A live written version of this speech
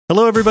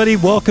Hello, everybody.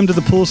 Welcome to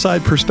the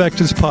Poolside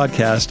Perspectives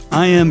podcast.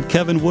 I am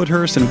Kevin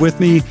Woodhurst, and with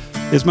me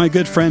is my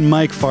good friend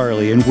Mike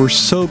Farley, and we're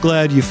so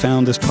glad you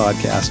found this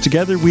podcast.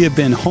 Together, we have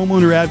been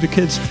homeowner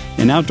advocates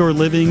in outdoor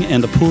living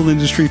and the pool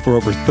industry for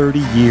over 30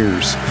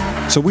 years.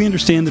 So we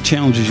understand the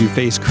challenges you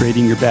face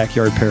creating your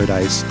backyard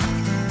paradise.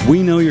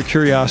 We know your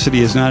curiosity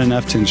is not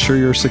enough to ensure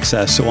your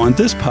success. So on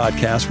this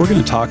podcast, we're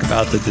going to talk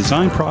about the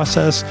design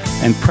process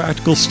and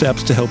practical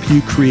steps to help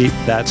you create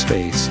that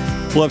space.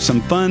 We'll have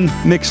some fun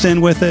mixed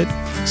in with it,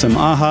 some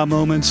aha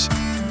moments,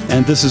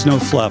 and this is no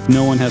fluff.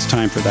 No one has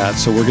time for that.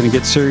 So we're going to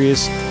get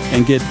serious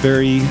and get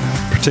very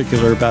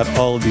particular about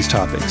all of these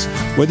topics.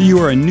 Whether you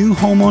are a new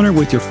homeowner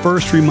with your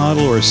first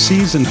remodel or a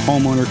seasoned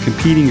homeowner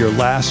competing your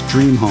last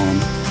dream home,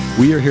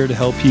 we are here to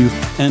help you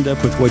end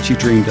up with what you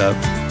dreamed of.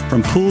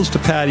 From pools to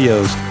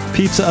patios,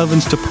 pizza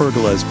ovens to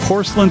pergolas,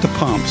 porcelain to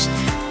pumps,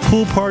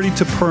 pool party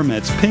to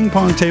permits, ping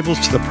pong tables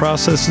to the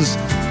processes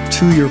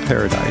to your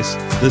paradise.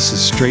 This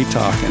is straight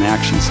talk and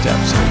action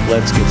steps. So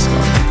let's get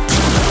started.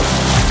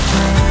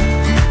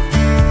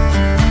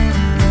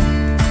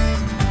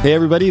 Hey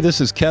everybody,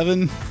 this is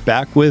Kevin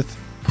back with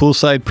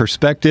Poolside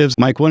Perspectives.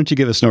 Mike, why don't you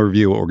give us an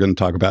overview of what we're going to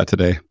talk about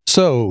today?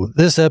 So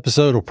this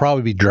episode will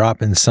probably be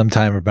dropping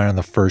sometime around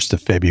the 1st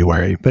of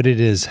February, but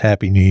it is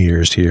Happy New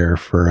Year's here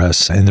for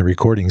us in the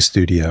recording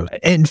studio.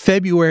 In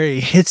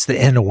February, it's the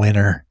end of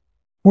winter.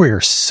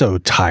 We're so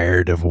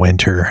tired of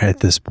winter at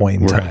this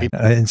point in time. Right.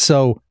 And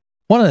so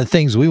one of the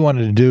things we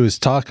wanted to do is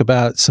talk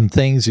about some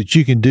things that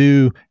you can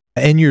do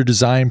in your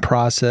design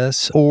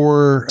process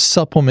or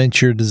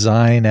supplement your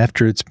design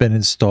after it's been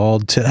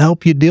installed to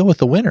help you deal with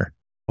the winter.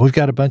 We've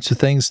got a bunch of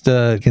things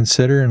to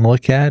consider and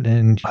look at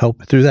and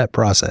help through that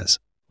process.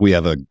 We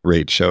have a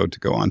great show to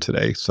go on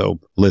today, so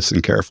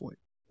listen carefully.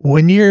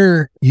 When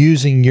you're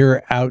using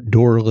your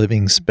outdoor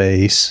living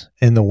space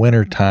in the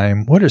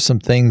wintertime, what are some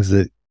things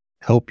that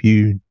help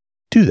you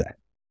do that?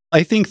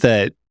 I think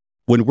that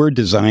when we're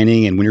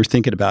designing and when you're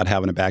thinking about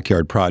having a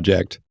backyard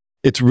project,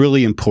 it's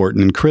really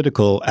important and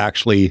critical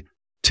actually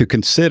to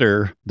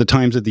consider the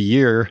times of the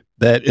year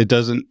that it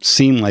doesn't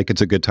seem like it's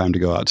a good time to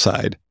go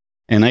outside.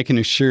 And I can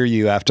assure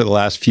you, after the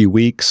last few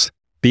weeks,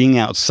 being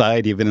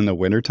outside, even in the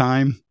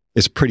wintertime,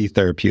 is pretty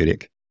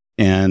therapeutic.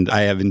 And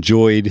I have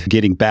enjoyed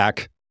getting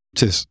back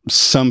to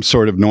some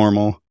sort of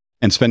normal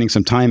and spending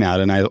some time out.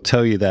 And I'll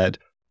tell you that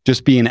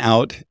just being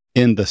out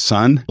in the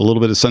sun, a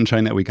little bit of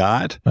sunshine that we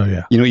got,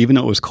 even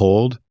though it was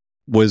cold,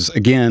 was,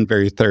 again,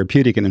 very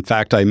therapeutic. And in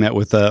fact, I met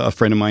with a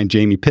friend of mine,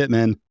 Jamie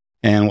Pittman,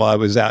 and while I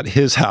was at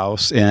his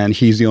house, and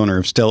he's the owner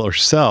of Stellar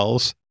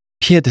Cells,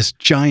 he had this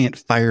giant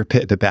fire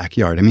pit in the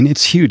backyard. I mean,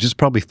 it's huge. It's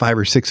probably 5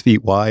 or 6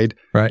 feet wide,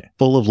 right?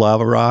 Full of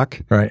lava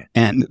rock. Right.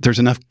 And there's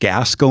enough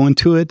gas going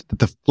to it that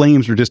the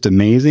flames were just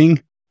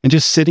amazing. And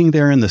just sitting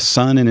there in the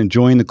sun and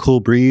enjoying the cool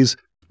breeze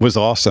was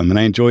awesome. And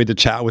I enjoyed the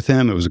chat with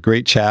him. It was a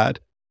great chat.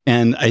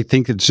 And I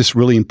think it's just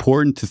really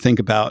important to think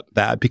about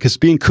that because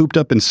being cooped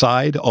up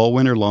inside all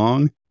winter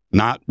long,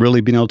 not really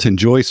being able to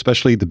enjoy,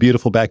 especially the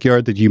beautiful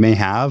backyard that you may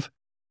have,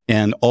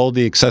 and all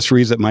the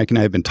accessories that Mike and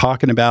I have been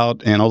talking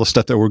about and all the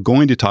stuff that we're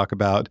going to talk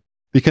about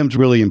becomes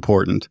really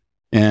important.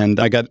 And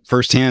I got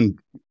firsthand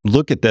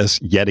look at this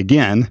yet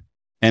again.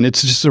 And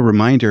it's just a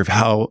reminder of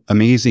how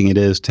amazing it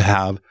is to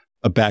have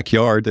a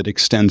backyard that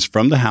extends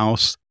from the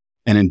house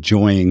and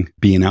enjoying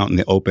being out in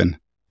the open.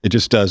 It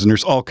just does. And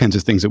there's all kinds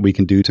of things that we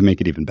can do to make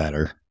it even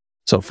better.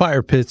 So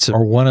fire pits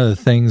are one of the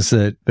things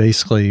that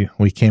basically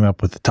we came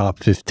up with the top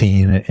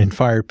 15. And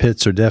fire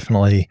pits are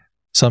definitely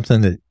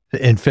something that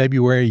in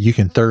February, you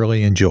can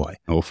thoroughly enjoy.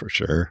 Oh, for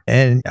sure.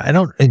 And I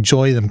don't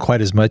enjoy them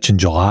quite as much in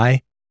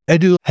July. I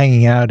do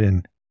hanging out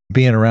and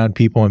being around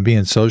people and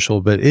being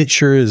social, but it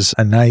sure is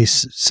a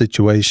nice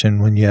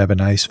situation when you have a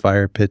nice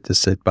fire pit to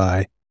sit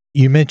by.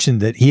 You mentioned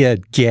that he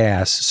had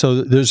gas.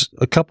 So there's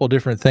a couple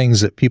different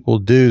things that people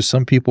do.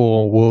 Some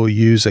people will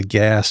use a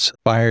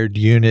gas-fired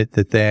unit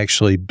that they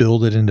actually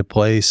build it into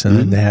place, and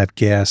then they have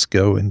gas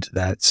go into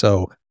that.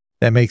 So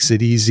that makes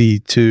it easy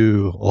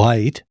to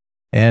light.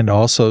 And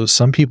also,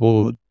 some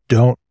people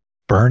don't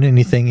burn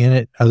anything in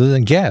it other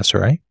than gas,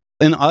 right?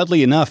 And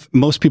oddly enough,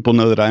 most people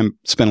know that I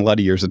spent a lot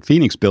of years at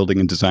Phoenix building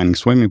and designing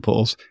swimming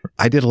pools.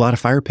 I did a lot of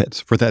fire pits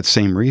for that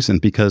same reason,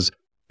 because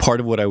part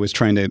of what I was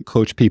trying to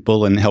coach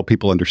people and help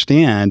people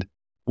understand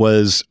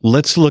was,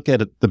 let's look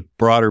at the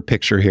broader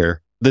picture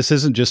here. This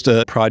isn't just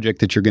a project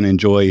that you're going to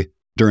enjoy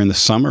during the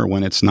summer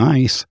when it's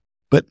nice,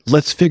 but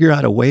let's figure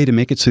out a way to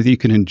make it so that you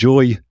can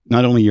enjoy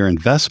not only your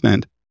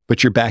investment,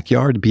 but your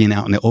backyard being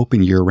out in the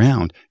open year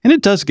round. And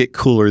it does get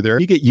cooler there.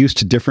 You get used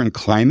to different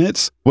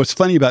climates. What's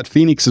funny about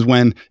Phoenix is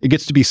when it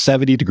gets to be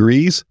 70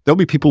 degrees, there'll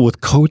be people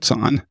with coats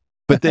on.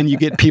 But then you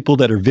get people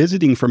that are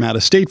visiting from out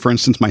of state. For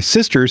instance, my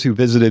sisters who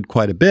visited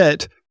quite a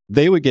bit,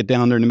 they would get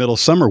down there in the middle of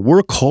summer.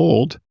 We're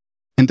cold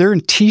and they're in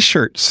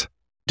t-shirts.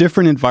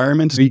 Different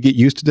environments, you get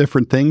used to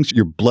different things.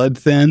 Your blood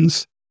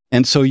thins.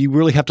 And so you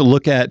really have to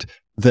look at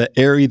the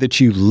area that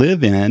you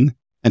live in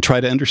and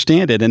try to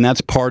understand it. And that's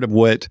part of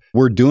what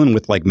we're doing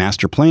with like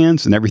master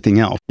plans and everything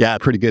else. Yeah,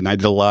 pretty good. And I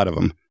did a lot of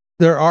them.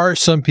 There are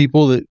some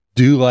people that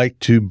do like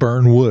to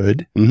burn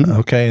wood,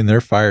 okay, in their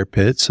fire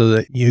pits, so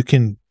that you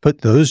can put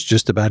those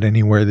just about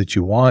anywhere that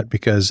you want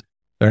because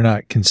they're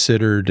not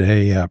considered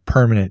a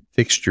permanent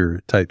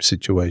fixture type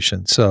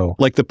situation. So,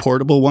 like the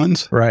portable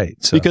ones? Right.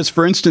 So. Because,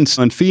 for instance,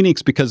 on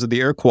Phoenix, because of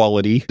the air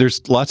quality,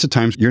 there's lots of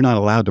times you're not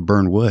allowed to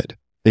burn wood.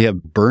 They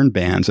have burn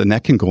bans, and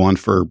that can go on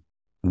for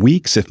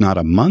weeks, if not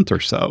a month or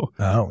so.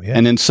 Oh, yeah.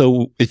 And then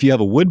so if you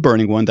have a wood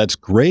burning one, that's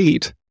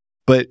great.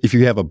 But if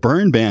you have a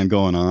burn ban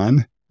going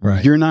on,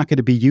 you're not going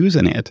to be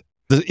using it.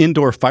 The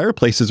indoor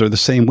fireplaces are the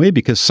same way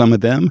because some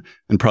of them,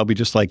 and probably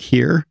just like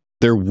here,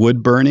 they're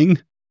wood burning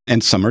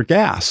and some are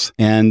gas.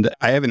 And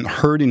I haven't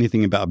heard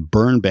anything about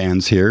burn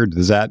bans here.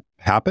 Does that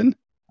happen?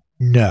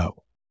 No.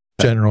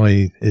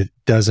 Generally, it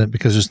doesn't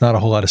because there's not a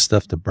whole lot of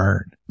stuff to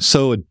burn.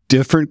 So a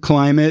different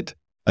climate,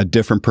 a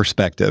different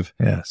perspective.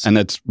 Yes. And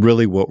that's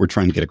really what we're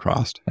trying to get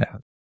across. Yeah.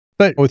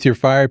 But with your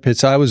fire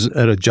pits, I was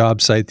at a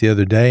job site the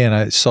other day and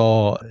I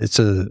saw it's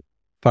a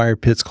fire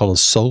pit's called a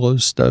solo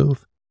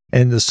stove.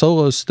 And the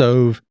solo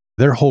stove,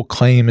 their whole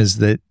claim is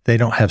that they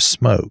don't have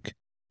smoke.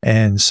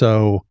 And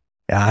so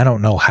I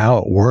don't know how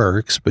it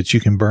works, but you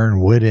can burn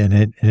wood in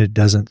it and it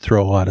doesn't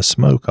throw a lot of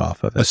smoke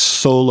off of it. A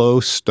solo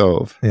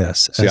stove.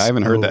 Yes. See, I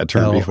haven't heard that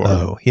term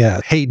before.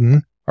 Yeah.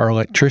 Hayden, our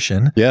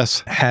electrician,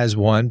 yes, has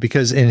one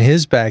because in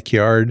his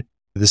backyard,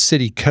 the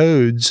city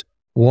codes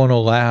won't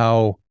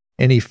allow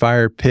any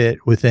fire pit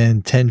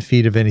within 10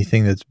 feet of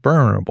anything that's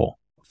burnable,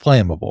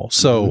 flammable.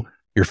 So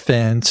your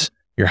fence,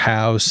 your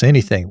house,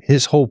 anything.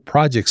 His whole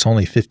project's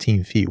only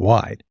 15 feet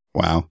wide.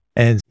 Wow.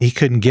 And he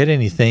couldn't get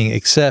anything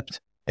except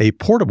a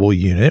portable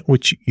unit,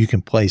 which you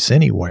can place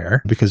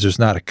anywhere because there's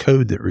not a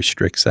code that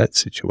restricts that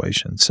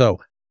situation. So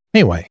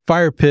anyway,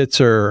 fire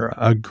pits are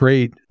a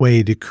great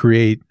way to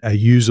create a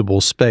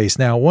usable space.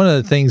 Now, one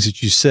of the things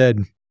that you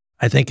said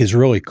I think is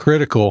really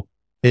critical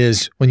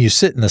is when you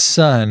sit in the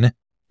sun,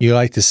 you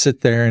like to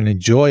sit there and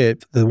enjoy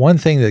it. The one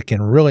thing that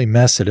can really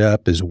mess it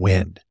up is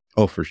wind.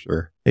 Oh, for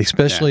sure.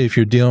 Especially if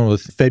you're dealing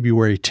with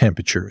February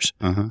temperatures.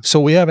 So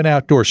we have an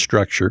outdoor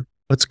structure.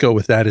 Let's go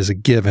with that as a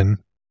given.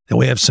 And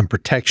we have some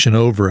protection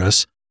over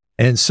us.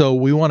 And so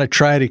we want to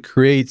try to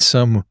create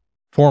some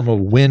form of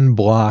wind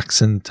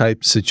blocks and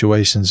type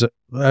situations.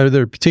 Are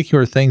there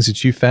particular things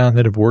that you found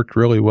that have worked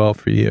really well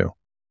for you?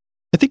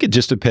 I think it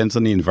just depends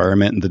on the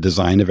environment and the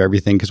design of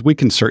everything, because we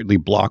can certainly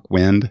block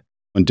wind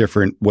in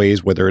different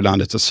ways, whether or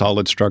not it's a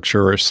solid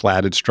structure or a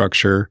slatted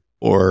structure,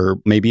 or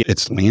maybe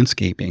it's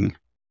landscaping.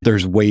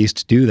 There's ways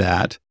to do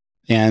that.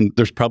 And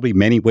there's probably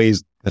many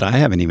ways that I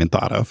haven't even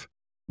thought of,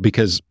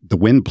 because the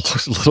wind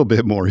blows a little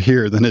bit more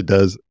here than it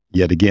does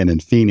yet again in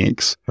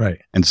Phoenix.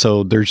 Right. And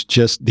so there's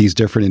just these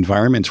different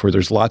environments where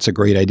there's lots of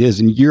great ideas,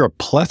 and you're a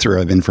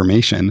plethora of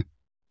information.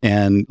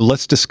 And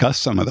let's discuss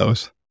some of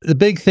those. The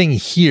big thing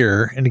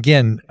here, and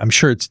again, I'm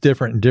sure it's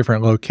different in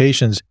different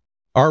locations,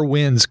 our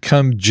winds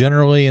come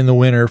generally in the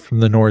winter from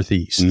the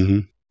northeast.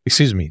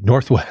 Excuse me,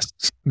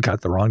 northwest.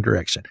 Got the wrong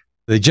direction.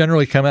 They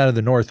generally come out of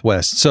the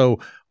northwest. So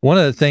one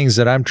of the things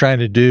that I'm trying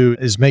to do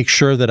is make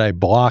sure that I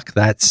block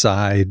that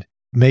side,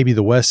 maybe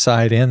the west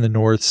side and the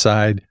north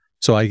side,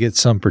 so I get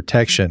some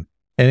protection.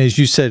 And as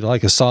you said,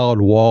 like a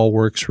solid wall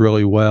works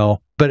really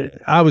well.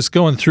 But I was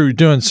going through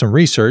doing some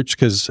research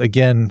because,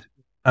 again,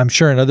 I'm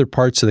sure in other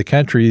parts of the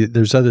country,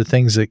 there's other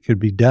things that could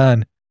be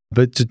done,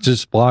 but to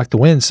just block the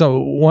wind. So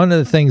one of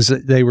the things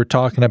that they were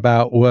talking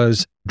about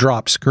was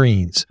drop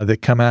screens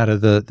that come out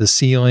of the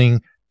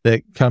ceiling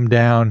that come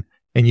down,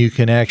 and you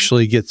can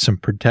actually get some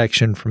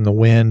protection from the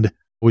wind,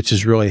 which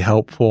is really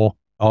helpful.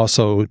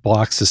 Also, it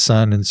blocks the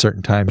sun in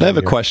certain times. But I have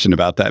a question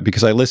about that,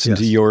 because I listened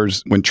to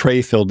yours when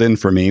Trey filled in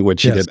for me,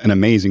 which he did an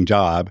amazing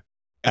job.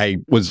 I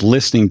was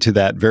listening to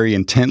that very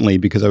intently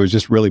because I was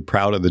just really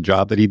proud of the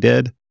job that he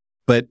did.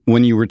 But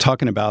when you were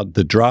talking about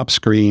the drop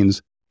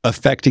screens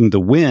affecting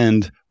the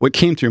wind, what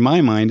came through my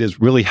mind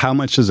is really how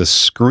much does a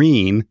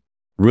screen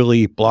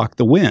really block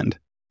the wind?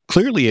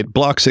 Clearly, it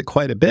blocks it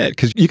quite a bit,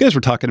 because you guys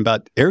were talking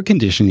about air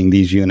conditioning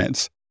these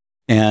units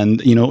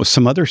and, you know,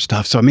 some other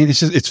stuff. So, I mean,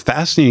 it's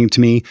fascinating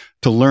to me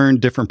to learn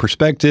different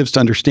perspectives, to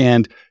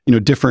understand, you know,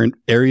 different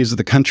areas of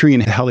the country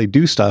and how they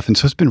do stuff. And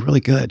so it's been really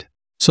good.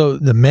 So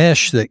the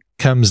mesh that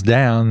comes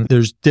down,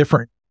 there's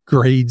different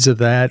grades of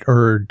that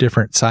or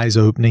different size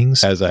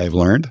openings. As I've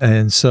learned.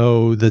 And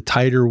so the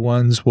tighter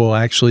ones will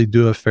actually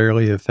do a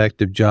fairly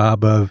effective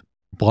job of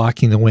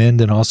blocking the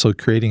wind and also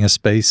creating a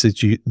space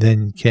that you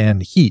then can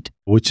heat,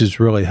 which is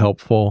really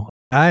helpful.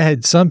 I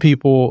had some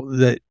people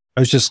that I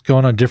was just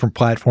going on different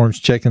platforms,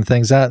 checking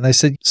things out. And I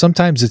said,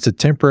 sometimes it's a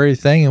temporary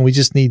thing and we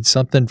just need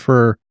something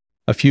for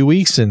a few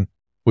weeks. And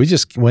we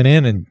just went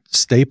in and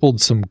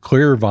stapled some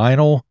clear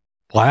vinyl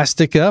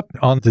plastic up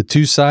on the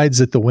two sides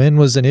that the wind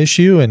was an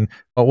issue. And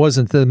it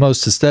wasn't the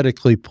most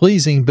aesthetically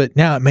pleasing, but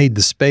now it made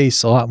the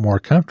space a lot more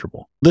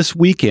comfortable. This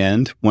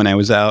weekend, when I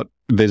was out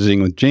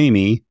visiting with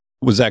Jamie,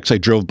 I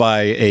drove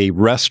by a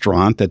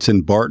restaurant that's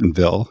in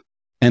Bartonville.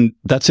 And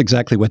that's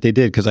exactly what they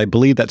did, because I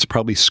believe that's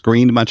probably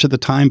screened much of the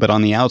time. But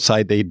on the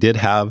outside, they did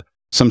have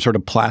some sort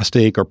of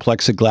plastic or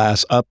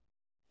plexiglass up,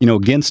 you know,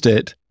 against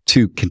it.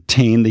 to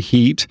contain the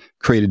heat,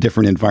 create a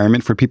different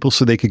environment for people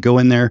so they could go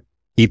in there,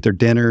 eat their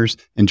dinners,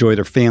 enjoy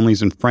their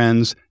families and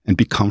friends, and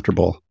be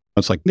comfortable.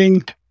 It's like,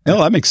 ding.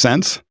 Oh, that makes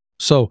sense.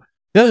 So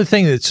the other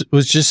thing that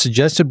was just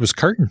suggested was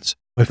curtains.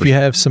 If you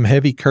have some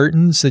heavy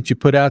curtains that you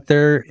put out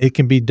there, it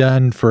can be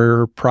done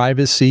for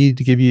privacy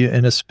to give you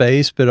in a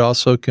space, but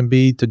also can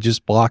be to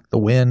just block the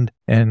wind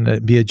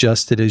and be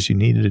adjusted as you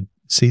need it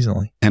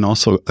seasonally. And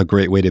also a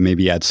great way to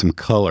maybe add some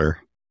color.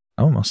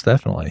 Oh, most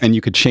definitely. And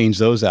you could change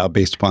those out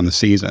based upon the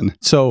season.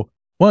 So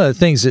one of the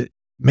things that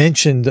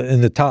mentioned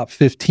in the top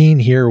 15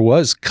 here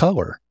was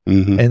color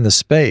in the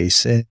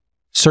space. And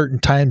certain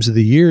times of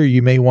the year,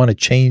 you may want to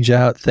change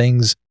out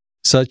things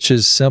such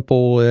as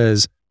simple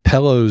as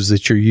pillows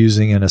that you're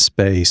using in a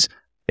space.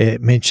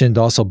 It mentioned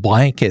also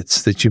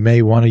blankets that you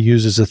may want to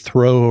use as a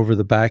throw over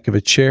the back of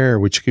a chair,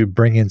 which could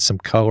bring in some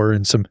color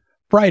and some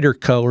brighter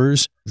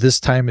colors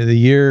this time of the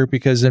year,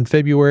 because in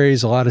February,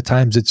 a lot of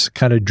times it's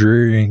kind of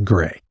dreary and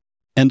gray.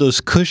 And those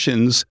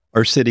cushions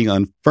are sitting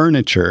on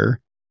furniture.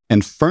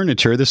 And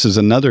furniture, this is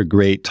another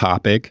great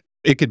topic.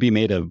 It could be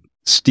made of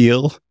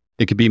steel.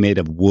 It could be made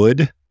of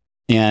wood.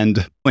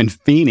 And in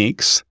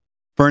Phoenix,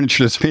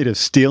 furniture that's made of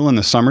steel in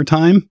the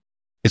summertime,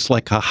 it's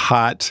like a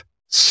hot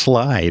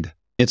slide.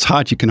 It's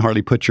hot. You can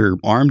hardly put your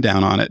arm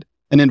down on it.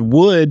 And then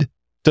wood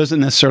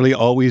doesn't necessarily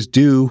always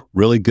do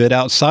really good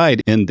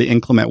outside in the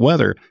inclement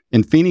weather.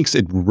 In Phoenix,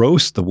 it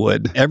roasts the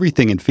wood.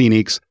 Everything in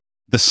Phoenix,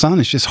 the sun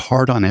is just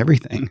hard on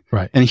everything.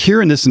 Right. And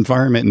here in this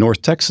environment, in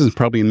North Texas, and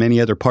probably in many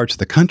other parts of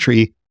the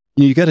country,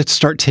 you got to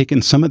start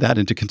taking some of that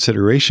into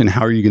consideration.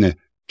 How are you going to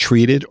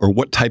treat it, or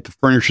what type of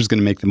furniture is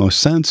going to make the most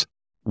sense?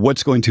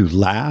 What's going to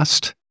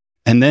last?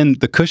 And then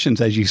the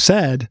cushions, as you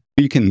said,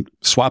 you can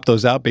swap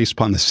those out based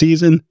upon the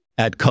season,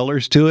 add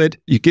colors to it.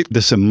 You get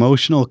this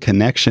emotional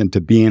connection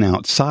to being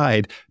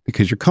outside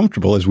because you're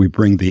comfortable as we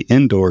bring the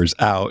indoors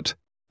out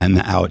and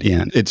the out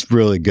in. It's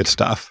really good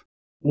stuff.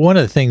 One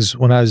of the things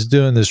when I was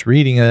doing this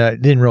reading that I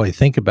didn't really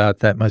think about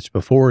that much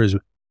before is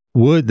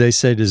wood, they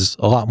said, is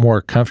a lot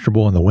more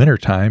comfortable in the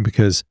wintertime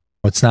because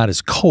it's not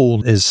as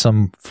cold as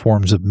some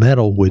forms of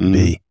metal would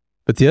be.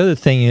 But the other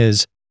thing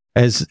is,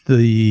 as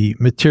the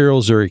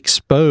materials are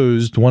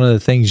exposed, one of the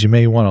things you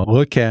may want to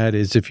look at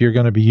is if you're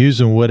going to be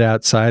using wood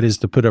outside is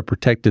to put a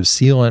protective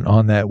sealant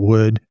on that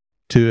wood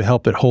to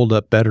help it hold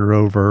up better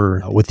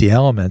over with the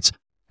elements,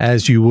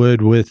 as you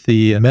would with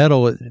the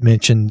metal. It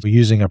mentioned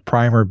using a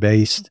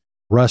primer-based,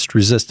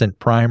 rust-resistant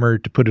primer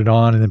to put it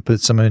on and then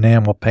put some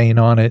enamel paint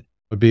on it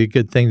would be a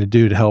good thing to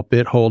do to help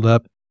it hold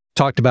up.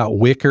 Talked about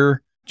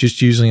wicker,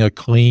 just using a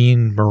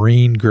clean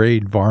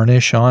marine-grade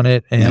varnish on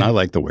it. And I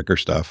like the wicker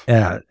stuff.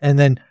 Yeah, and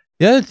then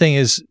the other thing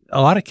is, a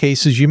lot of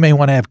cases, you may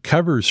want to have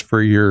covers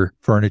for your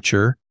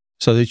furniture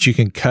so that you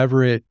can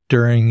cover it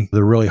during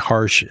the really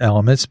harsh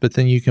elements, but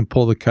then you can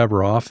pull the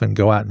cover off and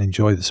go out and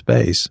enjoy the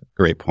space.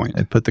 Great point.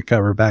 And put the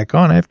cover back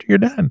on after you're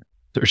done.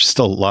 There's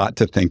still a lot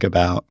to think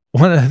about.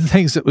 One of the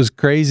things that was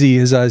crazy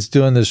as I was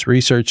doing this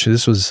research,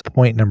 this was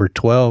point number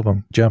 12.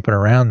 I'm jumping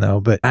around though,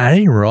 but I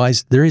didn't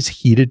realize there is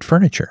heated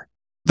furniture.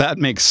 That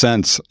makes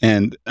sense.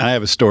 And I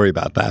have a story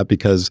about that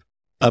because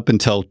up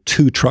until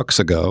 2 trucks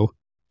ago,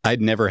 I'd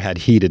never had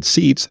heated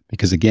seats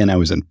because, again, I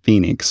was in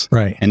Phoenix.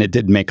 Right. And it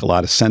didn't make a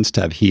lot of sense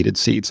to have heated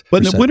seats.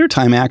 But in the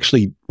wintertime,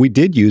 actually, we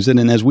did use it.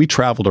 And as we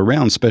traveled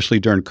around, especially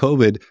during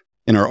COVID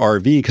in our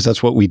RV, because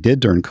that's what we did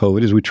during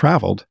COVID, is we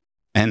traveled.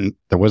 And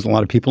there wasn't a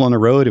lot of people on the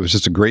road. It was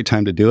just a great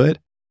time to do it.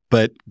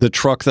 But the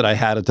truck that I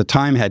had at the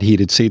time had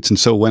heated seats. And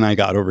so when I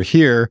got over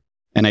here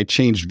and I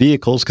changed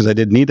vehicles because I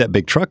didn't need that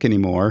big truck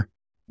anymore,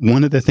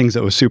 one of the things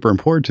that was super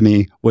important to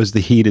me was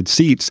the heated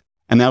seats.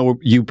 And now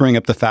you bring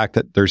up the fact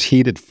that there's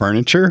heated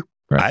furniture.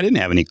 Right. I didn't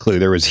have any clue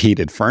there was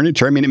heated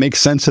furniture. I mean, it makes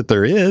sense that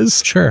there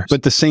is. Sure. But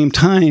at the same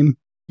time,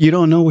 you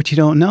don't know what you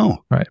don't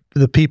know. Right.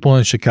 The people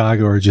in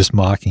Chicago are just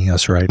mocking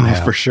us right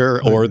now. For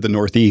sure. Or the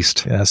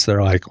Northeast. Yes.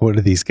 They're like, what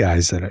are these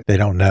guys that they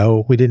don't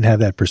know? We didn't have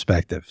that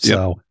perspective. Yep.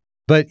 So,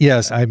 but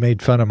yes, I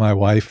made fun of my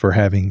wife for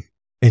having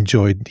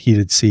enjoyed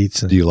heated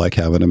seats. And, do you like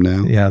having them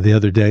now? Yeah. The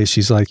other day,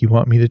 she's like, you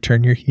want me to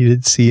turn your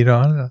heated seat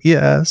on?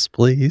 Yes,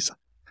 please.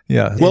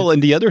 Yeah. Well,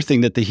 and the other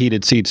thing that the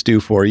heated seats do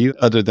for you,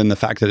 other than the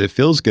fact that it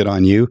feels good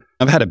on you,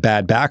 I've had a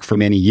bad back for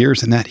many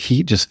years, and that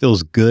heat just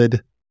feels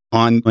good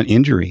on an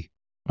injury.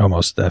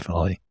 Almost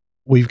definitely.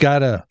 We've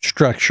got a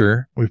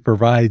structure. We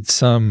provide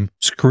some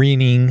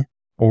screening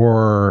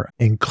or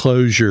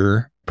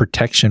enclosure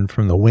protection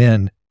from the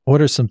wind. What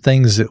are some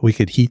things that we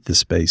could heat the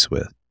space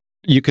with?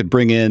 You could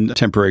bring in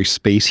temporary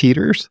space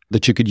heaters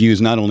that you could use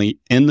not only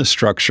in the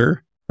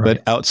structure,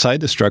 but outside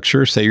the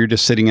structure. Say you're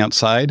just sitting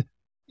outside.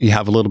 You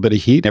have a little bit of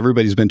heat.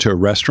 Everybody's been to a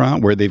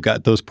restaurant where they've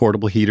got those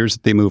portable heaters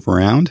that they move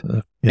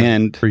around.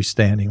 And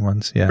freestanding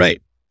ones. Yeah.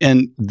 Right.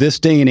 And this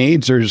day and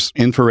age, there's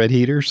infrared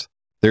heaters.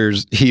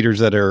 There's heaters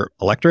that are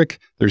electric.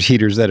 There's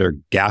heaters that are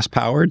gas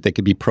powered. They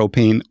could be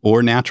propane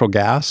or natural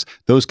gas.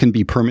 Those can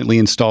be permanently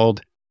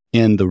installed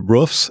in the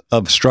roofs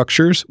of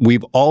structures.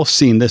 We've all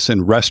seen this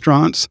in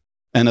restaurants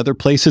and other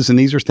places. And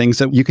these are things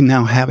that you can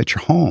now have at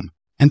your home.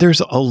 And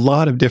there's a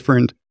lot of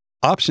different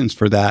options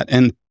for that.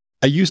 And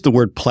I used the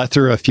word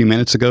plethora a few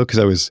minutes ago because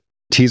I was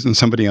teasing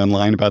somebody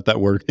online about that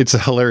word. It's a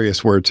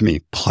hilarious word to me,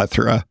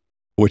 plethora,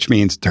 which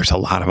means there's a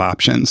lot of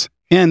options.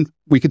 And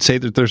we could say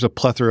that there's a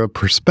plethora of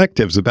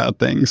perspectives about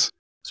things.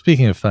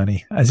 Speaking of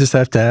funny, I just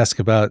have to ask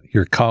about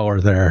your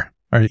collar there.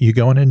 Are you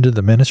going into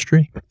the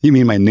ministry? You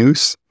mean my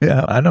noose?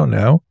 Yeah, I don't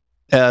know.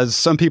 As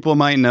some people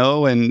might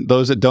know, and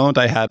those that don't,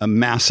 I had a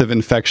massive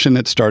infection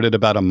that started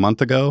about a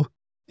month ago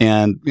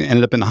and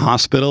ended up in the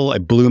hospital. I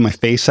blew my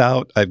face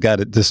out. I've got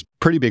this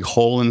pretty big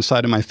hole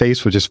inside of my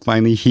face, which is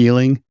finally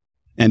healing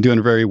and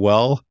doing very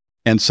well.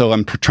 And so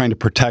I'm trying to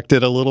protect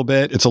it a little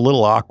bit. It's a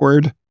little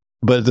awkward,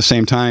 but at the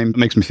same time, it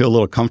makes me feel a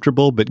little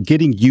comfortable. But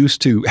getting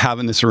used to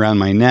having this around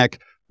my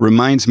neck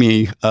reminds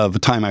me of a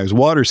time I was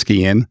water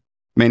skiing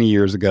many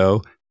years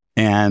ago,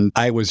 and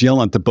I was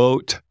yelling at the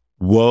boat,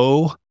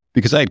 whoa,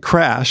 because I had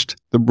crashed.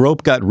 The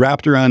rope got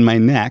wrapped around my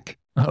neck.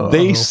 Uh-oh.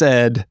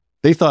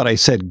 They thought I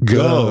said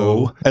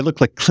go. I looked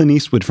like Clint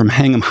Eastwood from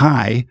Hang 'em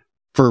High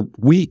for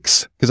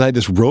weeks because I had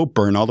this rope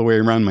burn all the way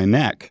around my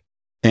neck.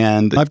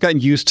 And I've gotten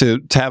used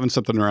to having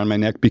something around my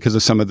neck because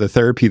of some of the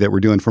therapy that we're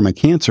doing for my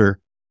cancer.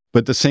 But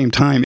at the same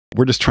time,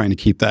 we're just trying to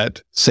keep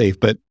that safe.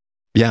 But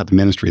yeah, the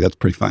ministry, that's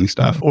pretty funny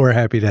stuff. We're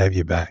happy to have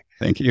you back.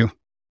 Thank you.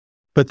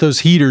 But those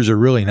heaters are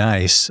really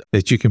nice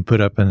that you can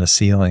put up in the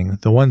ceiling.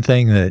 The one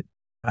thing that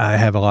I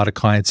have a lot of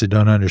clients that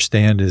don't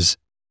understand is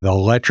the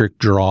electric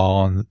draw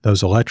on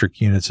those electric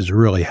units is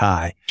really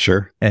high.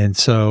 Sure. And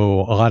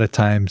so a lot of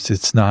times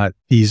it's not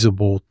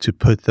feasible to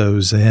put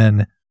those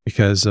in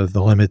because of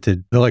the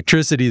limited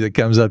electricity that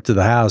comes up to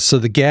the house. So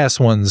the gas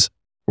ones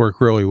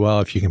work really well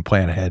if you can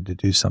plan ahead to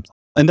do something.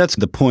 And that's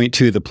the point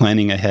too, the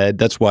planning ahead.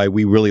 That's why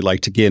we really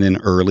like to get in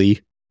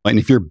early. And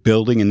if you're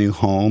building a new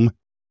home,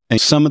 and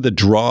some of the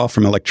draw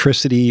from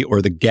electricity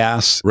or the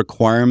gas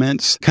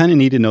requirements, kind of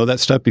need to know that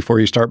stuff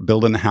before you start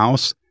building a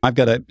house. I've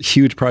got a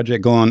huge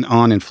project going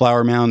on in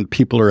Flower Mound.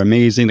 People are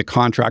amazing. The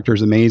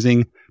contractor's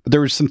amazing. But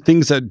there were some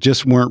things that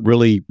just weren't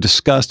really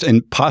discussed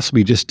and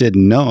possibly just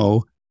didn't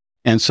know.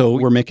 And so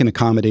we're making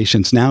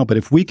accommodations now. But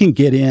if we can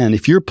get in,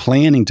 if you're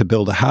planning to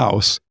build a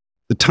house,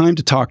 the time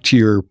to talk to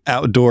your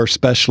outdoor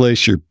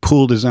specialist, your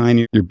pool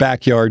designer, your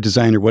backyard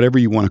designer, whatever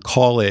you want to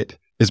call it,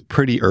 is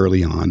pretty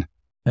early on.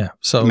 Yeah.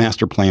 So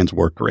master plans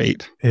work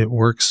great. It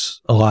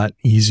works a lot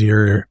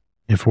easier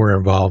if we're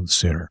involved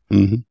sooner.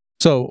 Mm-hmm.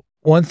 So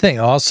one thing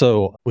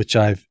also, which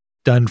I've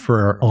done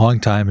for a long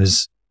time,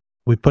 is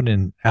we put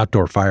an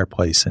outdoor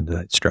fireplace into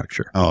that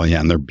structure. Oh, yeah.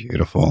 And they're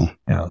beautiful.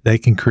 You know, they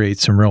can create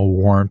some real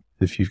warmth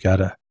if you've got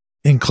a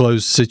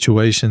enclosed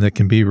situation that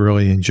can be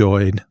really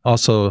enjoyed.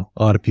 Also,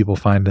 a lot of people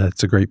find that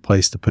it's a great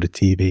place to put a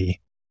TV.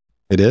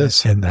 It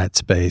is. In that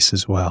space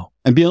as well.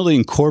 And be able to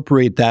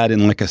incorporate that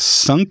in like a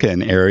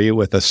sunken area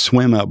with a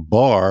swim up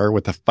bar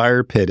with a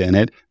fire pit in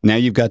it. Now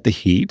you've got the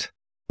heat.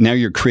 Now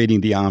you're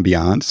creating the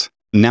ambiance.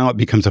 Now it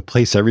becomes a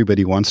place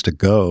everybody wants to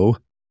go.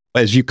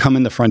 As you come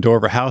in the front door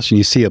of a house and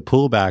you see a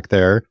pool back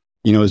there,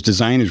 you know, as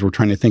designers, we're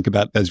trying to think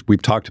about, as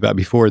we've talked about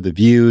before, the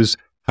views,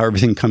 how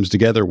everything comes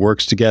together,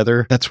 works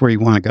together. That's where you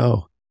want to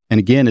go. And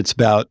again, it's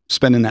about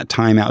spending that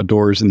time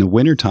outdoors in the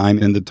wintertime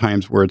and the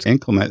times where it's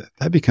inclement.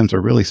 That becomes a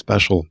really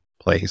special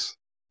place.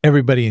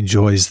 Everybody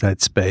enjoys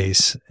that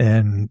space,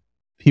 and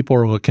people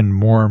are looking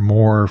more and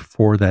more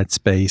for that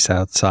space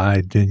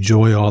outside to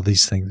enjoy all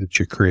these things that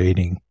you're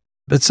creating.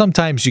 But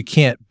sometimes you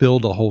can't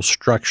build a whole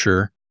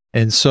structure.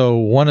 And so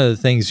one of the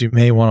things you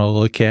may want to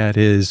look at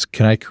is,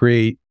 can I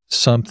create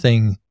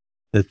something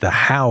that the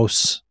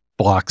house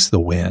blocks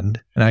the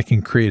wind, and I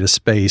can create a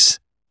space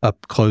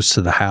up close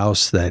to the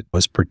house that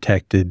was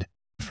protected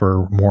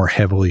for more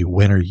heavily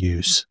winter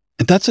use?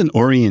 And that's an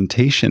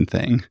orientation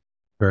thing.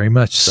 Very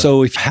much so.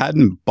 So if you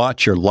hadn't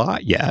bought your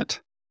lot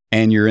yet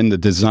and you're in the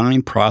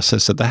design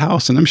process of the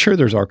house, and I'm sure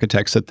there's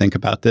architects that think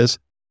about this,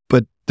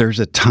 but there's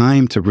a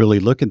time to really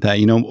look at that.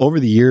 You know, over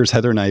the years,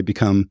 Heather and I have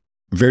become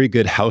very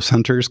good house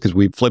hunters because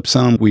we flipped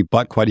some. We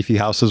bought quite a few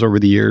houses over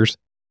the years.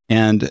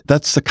 And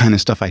that's the kind of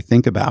stuff I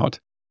think about.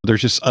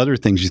 There's just other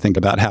things you think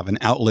about, having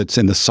outlets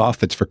in the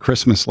soffits for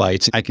Christmas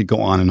lights. I could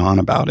go on and on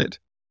about it.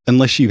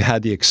 Unless you've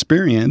had the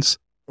experience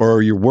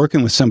or you're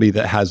working with somebody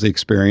that has the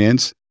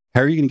experience, how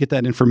are you going to get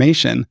that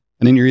information?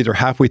 And then you're either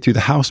halfway through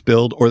the house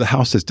build or the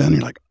house is done.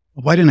 You're like,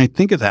 why didn't I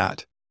think of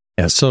that?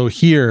 Yeah. So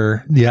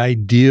here, the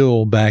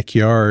ideal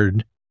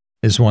backyard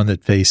is one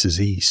that faces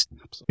east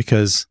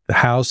because the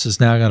house is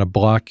now going to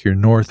block your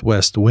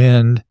northwest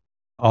wind.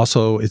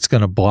 Also, it's going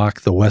to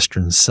block the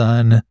western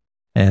sun.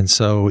 And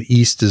so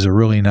east is a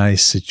really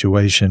nice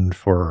situation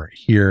for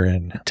here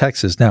in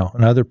Texas. Now,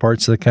 in other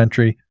parts of the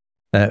country,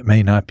 that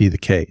may not be the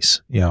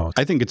case. You know,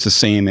 I think it's the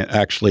same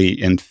actually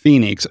in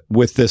Phoenix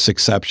with this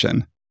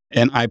exception.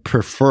 And I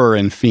prefer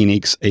in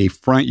Phoenix a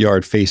front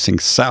yard facing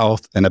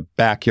south and a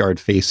backyard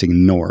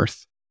facing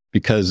north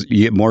because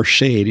you get more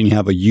shade and you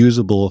have a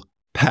usable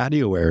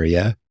patio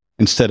area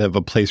instead of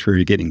a place where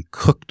you're getting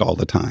cooked all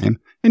the time.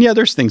 And yeah,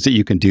 there's things that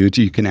you can do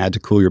you can add to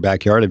cool your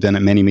backyard. I've done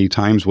it many, many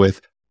times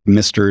with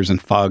misters and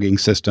fogging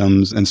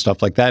systems and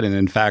stuff like that. And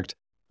in fact,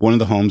 one of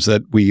the homes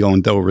that we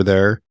owned over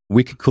there,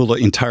 we could cool the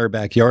entire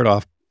backyard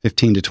off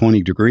 15 to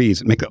 20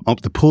 degrees and make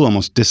the pool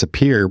almost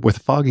disappear with a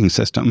fogging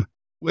system.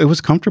 It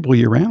was comfortable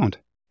year round.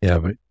 Yeah,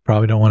 but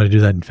probably don't want to do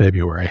that in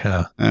February,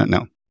 huh?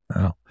 No.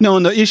 Oh. No,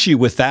 and the issue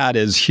with that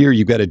is here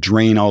you've got to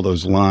drain all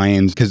those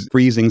lines because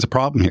freezing's a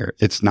problem here.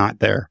 It's not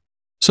there.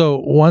 So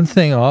one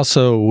thing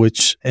also,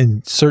 which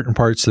in certain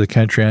parts of the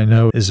country I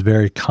know is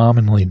very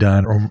commonly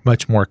done or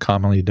much more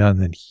commonly done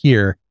than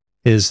here,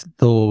 is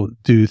they'll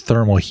do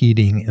thermal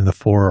heating in the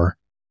floor.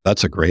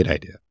 That's a great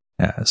idea.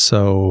 Yeah,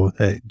 so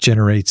it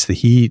generates the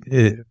heat.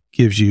 It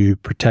gives you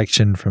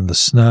protection from the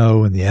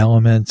snow and the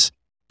elements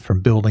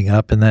from building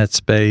up in that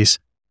space.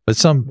 But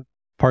some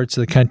parts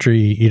of the country,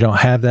 you don't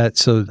have that.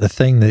 So the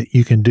thing that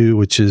you can do,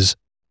 which is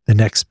the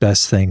next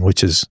best thing,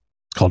 which is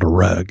called a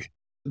rug.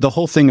 The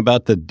whole thing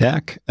about the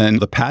deck and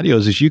the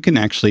patios is you can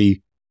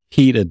actually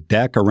heat a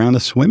deck around a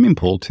swimming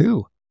pool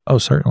too. Oh,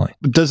 certainly.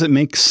 Does it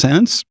make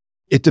sense?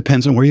 It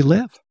depends on where you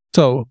live.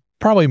 So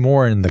probably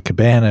more in the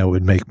cabana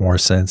would make more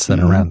sense than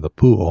around the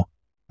pool.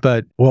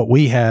 But what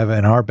we have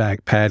in our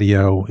back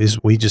patio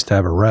is we just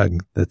have a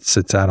rug that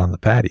sits out on the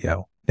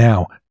patio.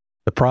 Now,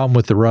 the problem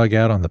with the rug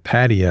out on the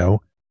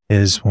patio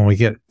is when we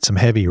get some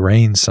heavy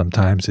rain,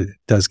 sometimes it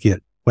does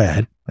get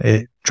wet.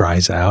 It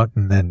dries out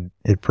and then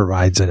it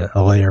provides a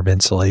layer of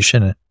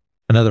insulation,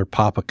 another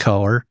pop of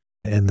color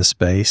in the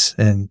space.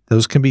 And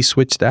those can be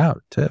switched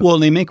out too. Well,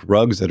 they make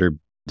rugs that are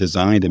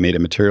designed and made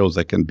of materials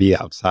that can be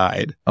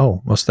outside.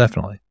 Oh, most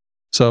definitely.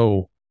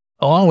 So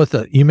along with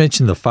you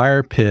mentioned the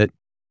fire pit,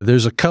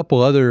 there's a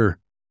couple other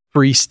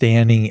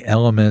freestanding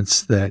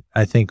elements that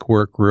I think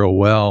work real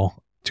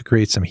well to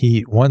create some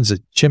heat. One's a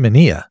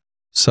chimenea.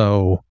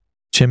 So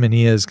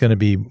chimenea is going to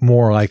be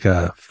more like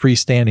a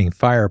freestanding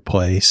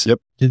fireplace. Yep.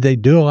 Did they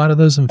do a lot of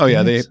those in Phoenix?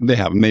 Oh, yeah, they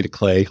have made of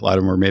clay. A lot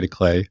of them were made of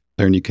clay.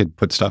 And you could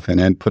put stuff in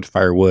it, put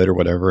firewood or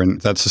whatever,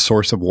 and that's a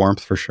source of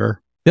warmth for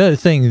sure. The other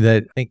thing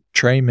that I think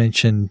Trey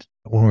mentioned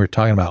when we were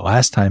talking about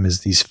last time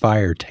is these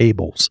fire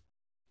tables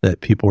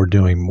that people are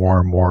doing more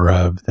and more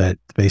of, that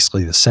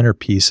basically the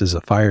centerpiece is a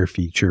fire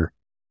feature.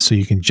 So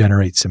you can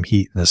generate some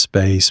heat in the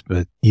space,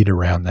 but eat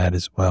around that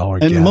as well.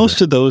 And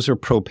most of those are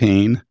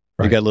propane.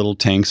 Right. You got little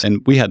tanks,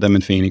 and we had them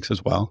in Phoenix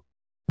as well.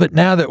 But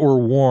now that we're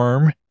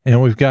warm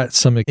and we've got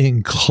some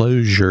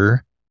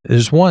enclosure,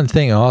 there's one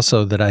thing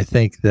also that I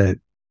think that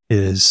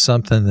is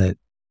something that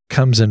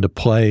comes into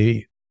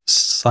play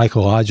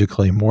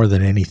psychologically more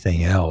than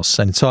anything else.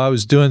 And so I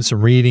was doing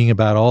some reading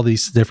about all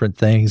these different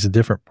things in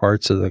different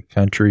parts of the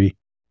country,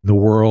 the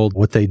world,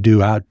 what they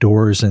do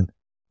outdoors. And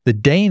the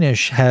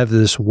Danish have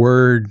this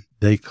word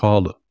they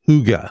called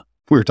hygge.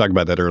 We were talking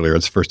about that earlier.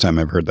 It's the first time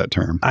I've heard that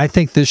term. I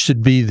think this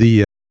should be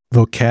the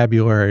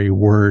vocabulary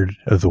word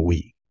of the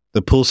week.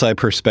 The poolside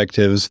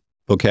perspectives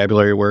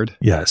vocabulary word?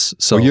 Yes.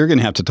 So you're going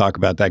to have to talk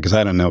about that because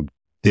I don't know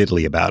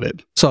diddly about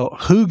it. So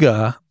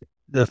hygge,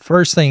 the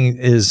first thing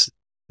is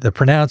the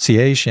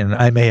pronunciation.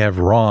 I may have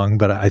wrong,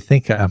 but I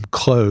think I'm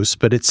close.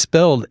 But it's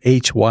spelled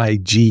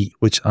H-Y-G,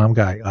 which I'm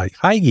like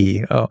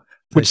Hygie. Oh,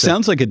 which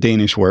sounds like a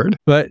Danish word.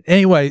 But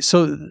anyway,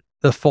 so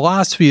the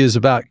philosophy is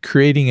about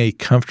creating a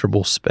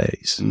comfortable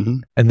space. Mm-hmm.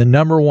 And the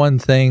number one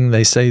thing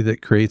they say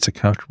that creates a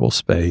comfortable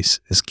space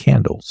is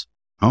candles.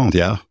 Oh,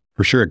 yeah,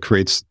 for sure. It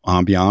creates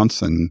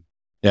ambiance. And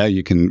yeah,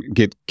 you can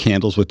get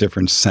candles with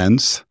different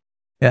scents.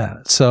 Yeah.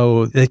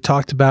 So they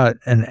talked about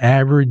an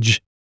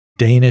average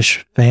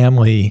Danish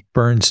family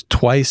burns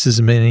twice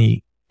as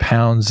many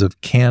pounds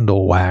of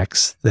candle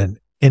wax than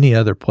any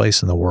other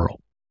place in the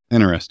world.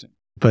 Interesting.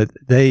 But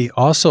they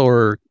also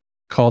are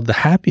called the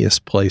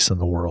happiest place in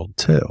the world,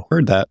 too.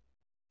 Heard that.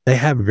 They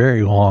have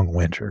very long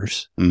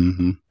winters.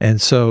 Mm-hmm.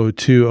 And so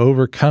to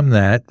overcome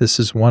that, this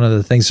is one of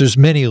the things. There's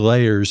many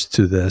layers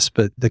to this,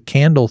 but the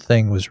candle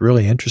thing was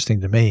really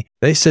interesting to me.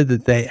 They said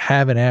that they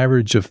have an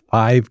average of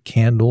 5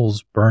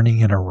 candles burning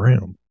in a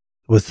room,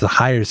 with the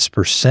highest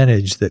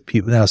percentage that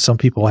people, now some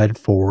people had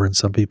 4 and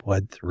some people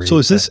had 3. So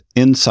is this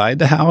inside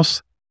the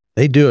house?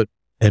 They do it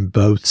in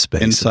both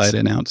spaces. Inside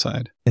and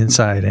outside.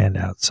 Inside and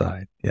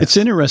outside. Yes. It's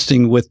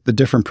interesting with the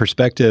different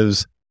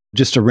perspectives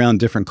just around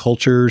different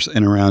cultures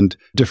and around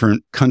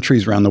different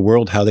countries around the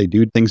world, how they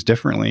do things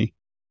differently.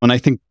 And I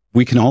think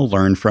we can all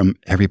learn from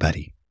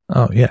everybody.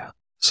 Oh, yeah.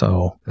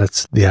 So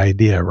that's the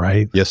idea,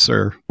 right? Yes,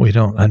 sir. We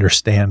don't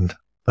understand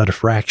but a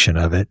fraction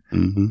of it.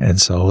 Mm-hmm. And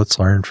so let's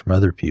learn from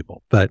other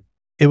people. But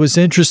it was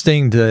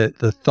interesting,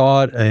 the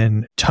thought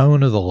and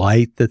tone of the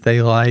light that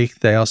they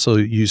like. They also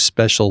use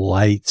special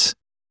lights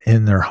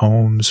in their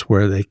homes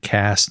where they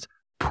cast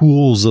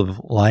pools of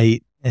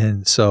light.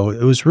 And so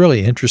it was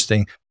really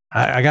interesting.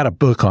 I got a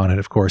book on it.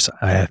 Of course,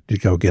 I have to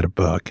go get a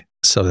book.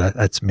 So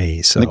that's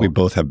me. So I think we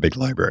both have big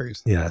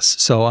libraries.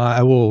 Yes. So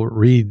I will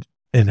read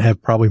and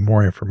have probably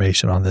more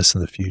information on this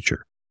in the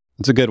future.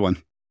 It's a good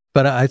one.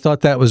 But I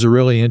thought that was a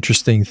really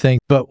interesting thing.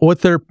 But what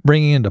they're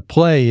bringing into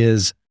play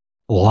is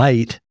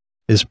light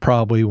is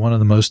probably one of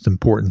the most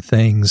important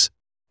things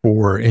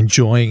for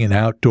enjoying an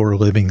outdoor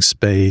living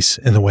space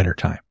in the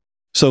wintertime.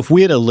 So if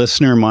we had a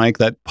listener, Mike,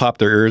 that popped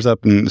their ears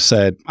up and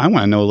said, I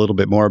want to know a little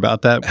bit more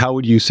about that, how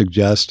would you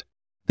suggest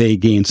they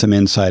gain some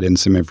insight and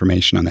some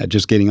information on that?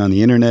 Just getting on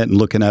the internet and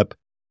looking up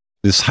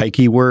this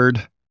hikey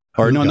word.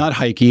 Or no, not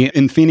hikey.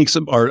 In Phoenix,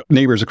 our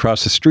neighbors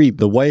across the street,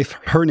 the wife,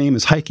 her name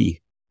is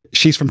Heike.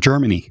 She's from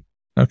Germany.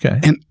 Okay.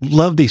 And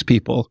love these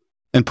people.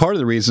 And part of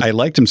the reason I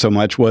liked them so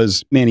much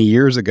was many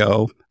years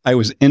ago, I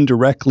was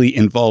indirectly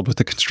involved with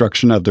the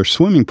construction of their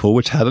swimming pool,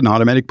 which had an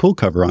automatic pool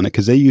cover on it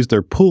because they used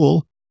their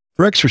pool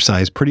for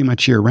exercise pretty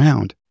much year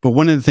round. But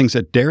one of the things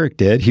that Derek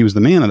did, he was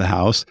the man of the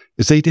house,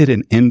 is they did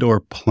an indoor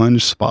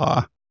plunge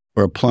spa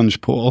or a plunge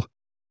pool.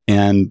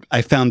 And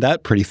I found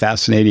that pretty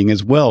fascinating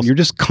as well. You're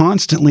just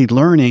constantly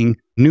learning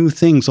new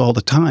things all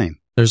the time.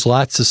 There's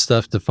lots of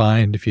stuff to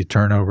find if you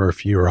turn over a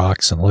few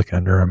rocks and look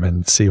under them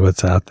and see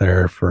what's out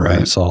there for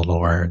us all to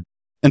learn.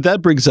 And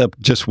that brings up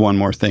just one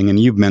more thing, and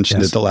you've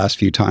mentioned it the last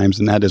few times,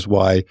 and that is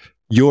why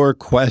your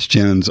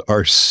questions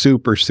are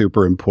super,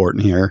 super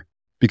important here,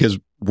 because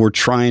we're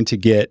trying to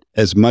get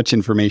as much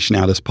information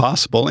out as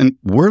possible, and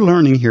we're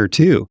learning here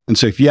too. And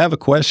so if you have a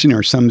question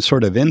or some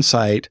sort of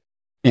insight,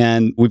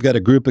 and we've got a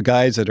group of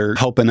guys that are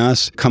helping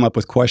us come up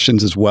with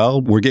questions as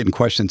well, we're getting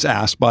questions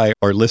asked by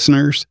our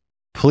listeners.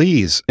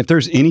 Please, if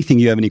there's anything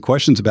you have any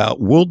questions about,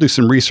 we'll do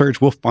some research.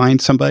 We'll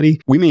find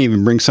somebody. We may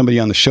even bring somebody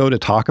on the show to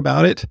talk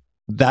about it.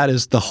 That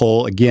is the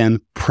whole,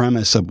 again,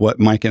 premise of what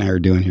Mike and I are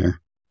doing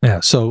here. Yeah,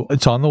 so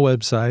it's on the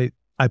website.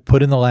 I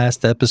put in the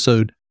last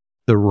episode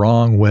the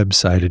wrong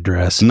website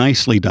address.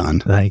 Nicely done.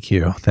 Thank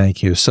you.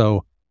 Thank you.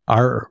 So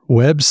our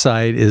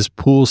website is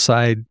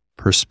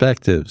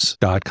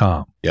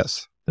poolsideperspectives.com.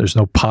 Yes. There's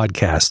no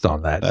podcast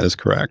on that. That is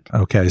correct.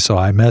 Okay, so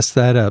I messed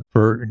that up.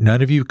 For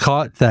none of you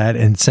caught that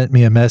and sent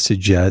me a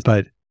message yet,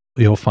 but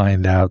you'll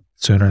find out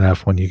soon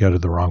enough when you go to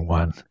the wrong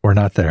one. We're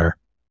not there.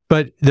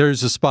 But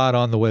there's a spot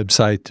on the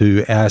website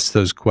to ask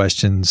those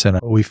questions, and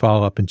we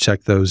follow up and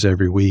check those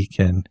every week,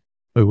 and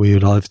we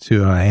would love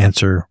to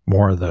answer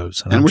more of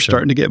those. And we're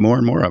starting to get more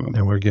and more of them.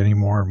 And we're getting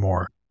more and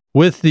more.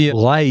 With the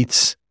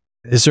lights,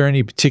 is there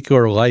any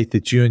particular light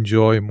that you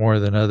enjoy more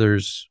than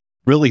others?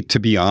 Really, to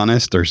be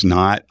honest, there's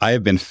not. I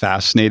have been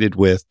fascinated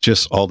with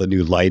just all the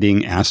new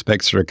lighting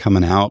aspects that are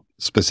coming out,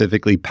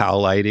 specifically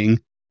PAL lighting.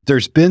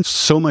 There's been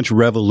so much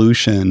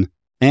revolution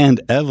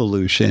and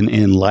evolution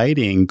in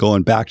lighting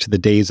going back to the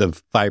days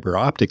of fiber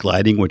optic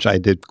lighting, which I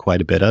did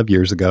quite a bit of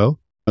years ago.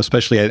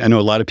 Especially, I know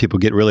a lot of people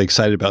get really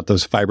excited about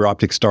those fiber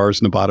optic stars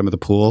in the bottom of the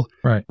pool,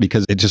 right?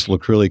 Because it just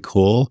looked really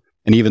cool.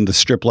 And even the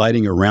strip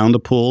lighting around the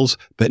pools.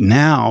 But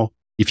now,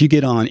 if you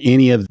get on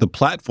any of the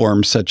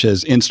platforms such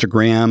as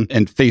Instagram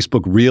and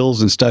Facebook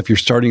Reels and stuff, you're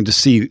starting to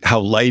see how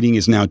lighting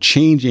is now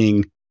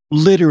changing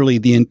literally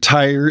the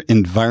entire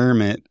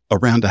environment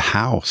around a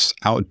house,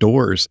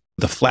 outdoors.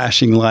 The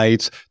flashing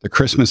lights, the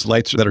Christmas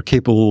lights that are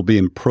capable of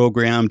being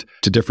programmed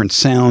to different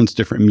sounds,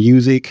 different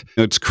music.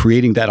 It's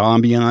creating that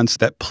ambiance,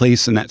 that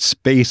place and that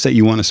space that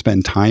you want to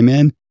spend time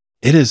in.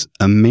 It is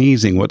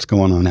amazing what's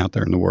going on out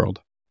there in the world.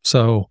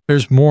 So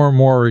there's more and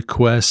more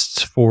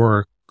requests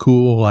for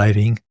cool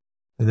lighting.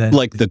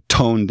 Like the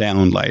toned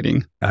down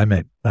lighting. I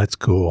mean, that's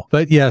cool.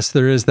 But yes,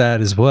 there is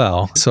that as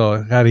well. So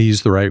I got to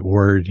use the right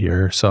word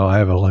here. So I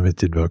have a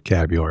limited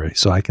vocabulary.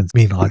 So I can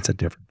mean lots of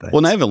different things. Well,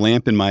 and I have a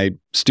lamp in my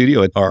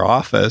studio at our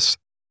office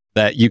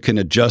that you can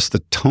adjust the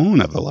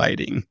tone of the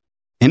lighting.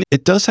 And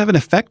it does have an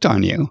effect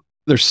on you.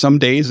 There's some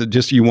days that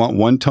just you want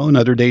one tone,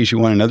 other days you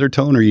want another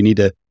tone, or you need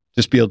to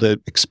just be able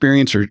to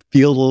experience or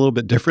feel a little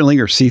bit differently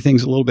or see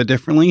things a little bit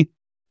differently.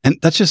 And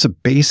that's just a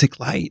basic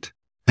light.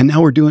 And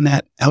now we're doing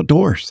that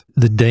outdoors.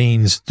 The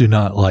Danes do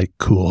not like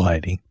cool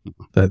lighting.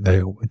 That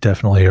they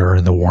definitely are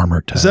in the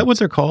warmer tones. Is that what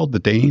they're called, the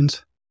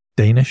Danes?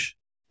 Danish?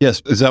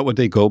 Yes. Is that what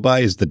they go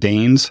by, is the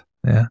Danes?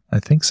 Yeah, I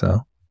think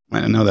so. I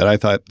didn't know that. I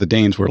thought the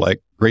Danes were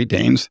like Great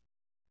Danes.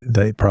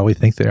 They probably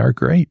think they are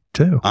great,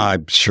 too.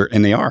 I'm sure.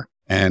 And they are.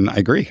 And I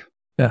agree.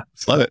 Yeah.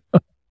 Love it.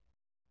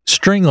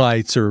 String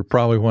lights are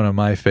probably one of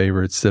my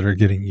favorites that are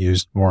getting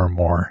used more and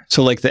more.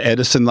 So like the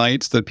Edison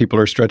lights that people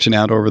are stretching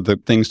out over the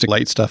things to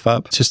light stuff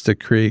up? Just to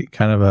create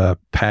kind of a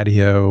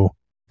patio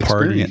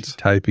party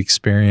type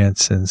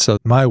experience. And so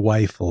my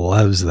wife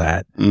loves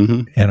that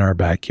in our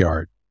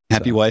backyard.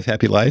 Happy wife,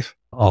 happy life?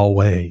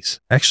 Always.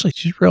 Actually,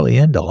 she's really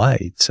into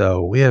lights.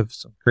 So we have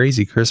some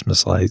crazy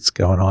Christmas lights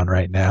going on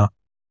right now.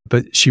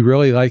 But she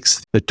really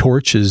likes the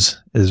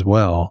torches as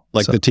well.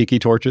 Like the tiki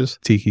torches?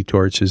 Tiki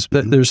torches.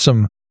 But there's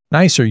some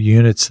nicer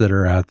units that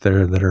are out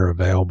there that are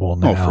available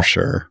now. Oh, for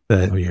sure.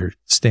 Your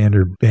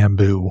standard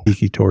bamboo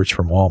tiki torch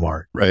from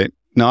Walmart. Right.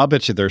 No, I'll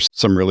bet you there's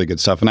some really good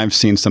stuff. And I've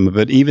seen some of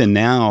it. Even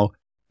now,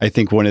 I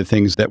think one of the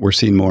things that we're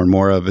seeing more and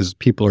more of is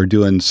people are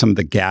doing some of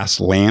the gas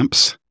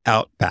lamps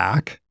out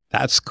back.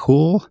 That's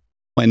cool.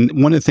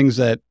 And one of the things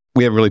that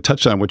we haven't really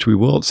touched on, which we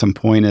will at some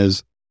point,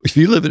 is if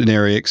you live in an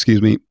area,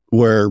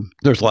 where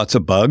there's lots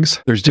of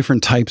bugs, there's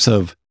different types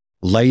of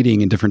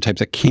lighting and different types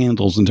of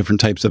candles and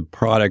different types of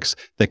products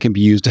that can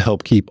be used to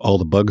help keep all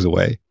the bugs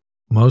away.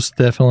 Most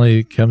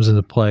definitely comes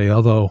into play,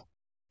 although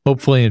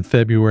hopefully in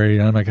February,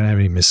 I'm not going to have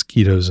any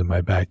mosquitoes in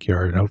my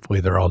backyard, and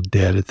hopefully they're all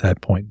dead at that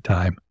point in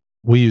time.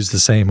 We use the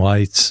same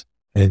lights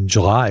in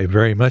July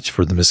very much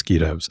for the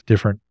mosquitoes,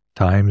 different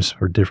times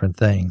for different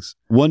things.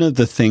 One of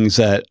the things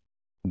that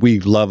we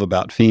love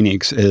about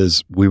Phoenix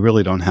is we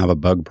really don't have a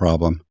bug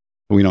problem.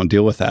 We don't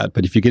deal with that.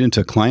 But if you get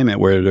into a climate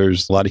where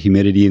there's a lot of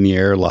humidity in the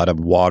air, a lot of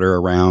water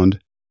around,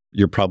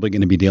 you're probably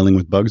going to be dealing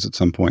with bugs at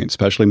some point,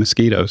 especially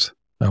mosquitoes.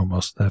 Oh,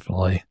 most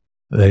definitely.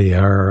 They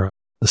are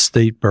the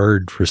state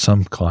bird for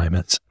some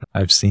climates.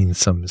 I've seen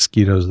some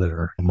mosquitoes that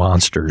are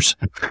monsters.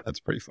 That's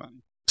pretty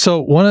funny. So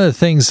one of the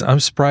things I'm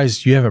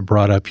surprised you haven't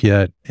brought up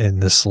yet in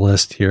this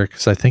list here,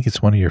 because I think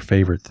it's one of your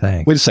favorite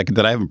things. Wait a second,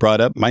 that I haven't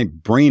brought up? My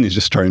brain is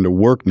just starting to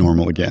work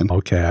normal again.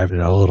 Okay, I have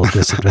a little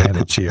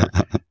disadvantage here.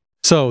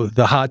 So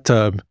the hot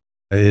tub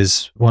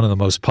is one of the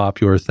most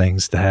popular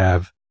things to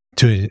have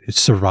to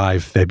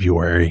survive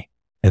February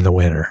in the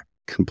winter.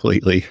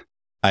 Completely.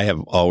 I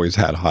have always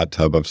had a hot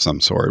tub of some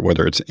sort,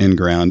 whether it's in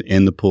ground,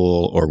 in the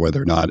pool, or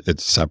whether or not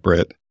it's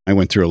separate. I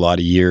went through a lot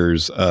of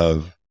years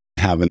of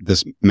having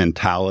this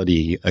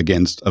mentality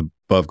against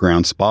above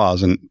ground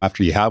spas. And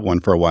after you have one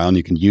for a while and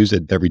you can use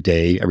it every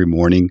day, every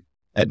morning,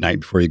 at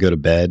night before you go to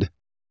bed,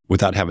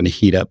 without having to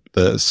heat up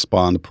the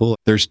spa and the pool,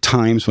 there's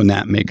times when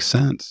that makes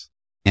sense.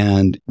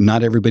 And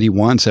not everybody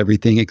wants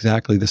everything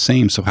exactly the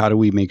same. So how do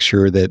we make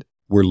sure that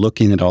we're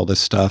looking at all this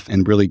stuff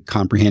and really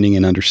comprehending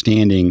and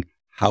understanding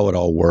how it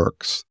all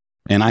works?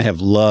 And I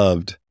have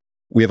loved,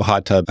 we have a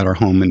hot tub at our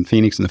home in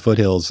Phoenix in the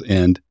foothills,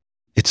 and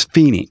it's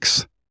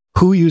Phoenix.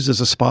 Who uses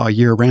a spa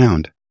year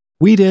round?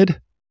 We did,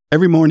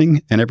 every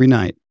morning and every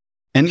night.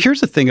 And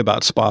here's the thing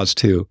about spas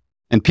too.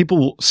 And people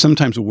will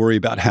sometimes worry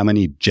about how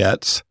many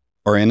jets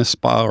are in a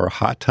spa or a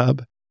hot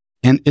tub.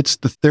 And it's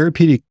the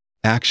therapeutic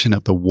action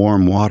of the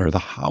warm water, the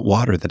hot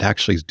water that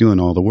actually is doing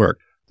all the work.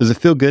 Does it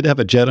feel good to have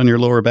a jet on your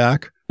lower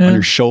back, on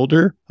your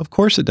shoulder? Of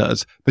course it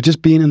does. But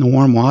just being in the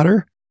warm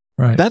water,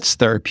 right? That's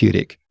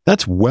therapeutic.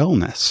 That's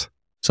wellness.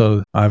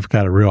 So I've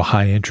got a real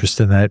high interest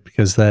in that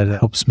because that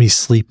helps me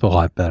sleep a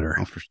lot better.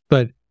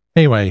 But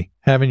anyway,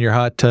 having your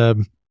hot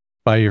tub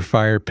by your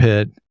fire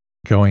pit,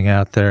 going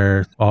out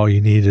there, all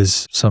you need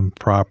is some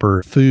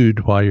proper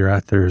food while you're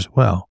out there as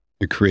well.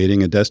 You're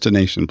creating a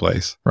destination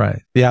place.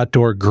 Right. The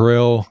outdoor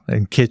grill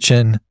and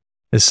kitchen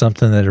is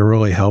something that will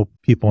really help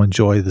people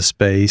enjoy the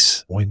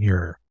space when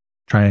you're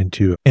trying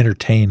to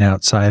entertain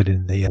outside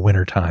in the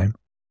wintertime.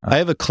 I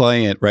have a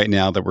client right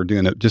now that we're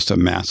doing just a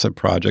massive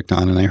project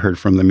on, and I heard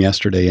from them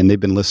yesterday, and they've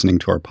been listening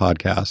to our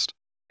podcast.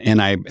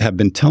 And I have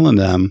been telling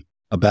them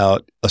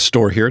about a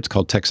store here. It's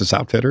called Texas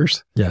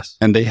Outfitters. Yes.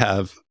 And they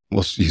have,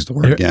 we'll use the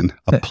word again,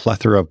 a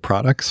plethora of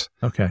products.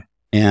 Okay.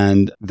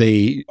 And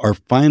they are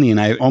finally,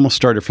 and I almost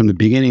started from the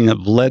beginning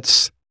of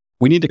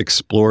we need to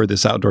explore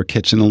this outdoor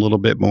kitchen a little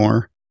bit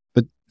more.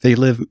 But they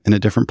live in a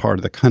different part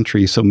of the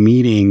country, so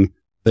meeting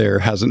there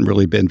hasn't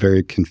really been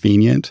very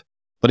convenient.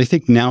 But I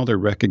think now they're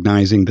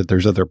recognizing that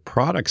there's other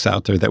products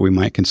out there that we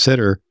might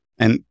consider.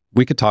 And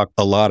we could talk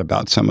a lot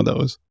about some of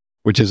those,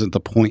 which isn't the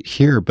point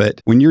here.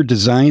 But when you're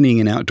designing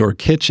an outdoor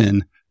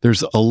kitchen,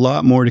 there's a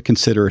lot more to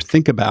consider or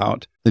think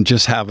about than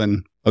just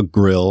having a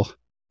grill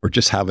or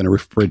just having a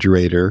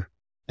refrigerator.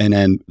 And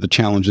then the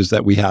challenges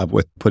that we have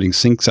with putting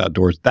sinks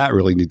outdoors, that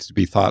really needs to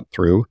be thought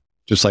through,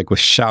 just like with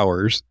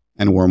showers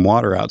and warm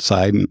water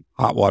outside and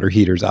hot water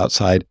heaters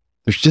outside.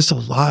 There's just a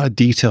lot of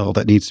detail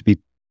that needs to be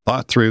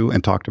thought through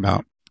and talked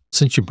about.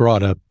 Since you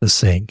brought up the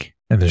sink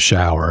and the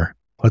shower,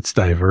 let's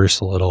diverse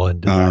a little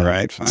into that. All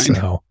right, fine.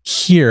 So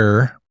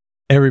here,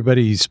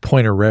 everybody's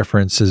point of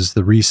reference is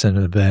the recent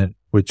event,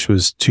 which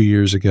was 2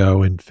 years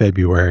ago in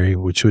February,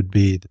 which would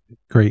be the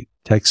Great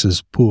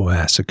Texas Pool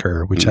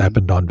Massacre, which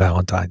happened on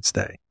Valentine's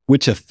Day.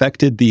 Which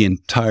affected the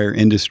entire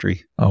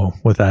industry. Oh,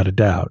 without a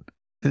doubt.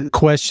 The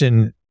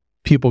question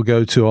people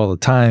go to all the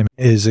time,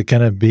 is it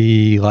going to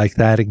be like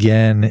that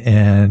again?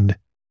 And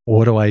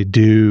what do I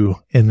do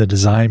in the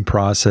design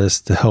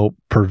process to help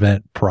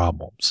prevent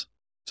problems?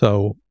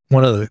 So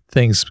one of the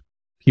things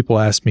people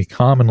ask me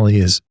commonly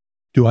is,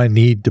 do I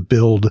need to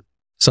build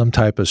some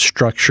type of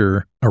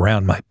structure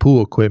around my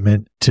pool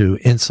equipment to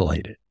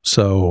insulate it?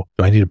 So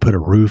do I need to put a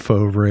roof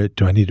over it?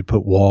 Do I need to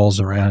put walls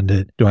around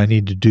it? Do I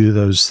need to do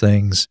those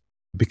things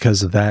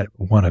because of that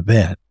one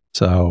event?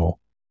 So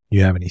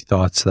you have any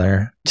thoughts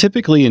there?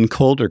 Typically in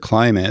colder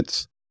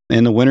climates,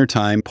 in the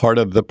wintertime, part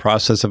of the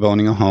process of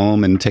owning a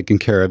home and taking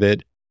care of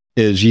it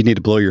is you need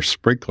to blow your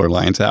sprinkler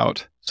lines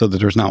out so that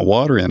there's not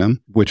water in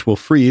them, which will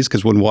freeze,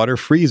 because when water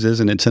freezes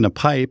and it's in a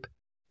pipe,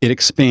 it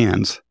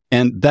expands.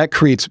 And that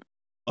creates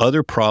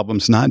other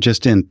problems, not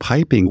just in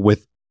piping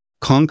with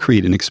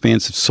concrete and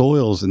expansive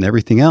soils and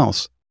everything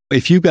else.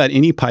 If you've got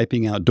any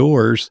piping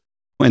outdoors,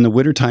 in the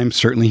wintertime,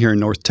 certainly here in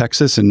North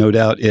Texas and no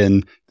doubt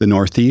in the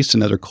Northeast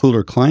and other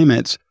cooler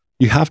climates,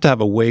 you have to have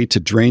a way to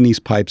drain these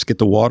pipes, get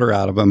the water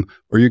out of them,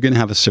 or you're going to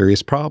have a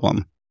serious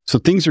problem. So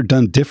things are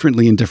done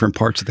differently in different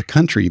parts of the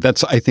country.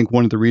 That's, I think,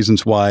 one of the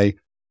reasons why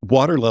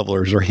water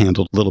levelers are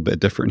handled a little bit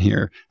different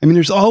here. I mean,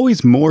 there's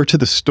always more to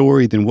the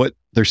story than what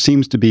there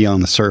seems to be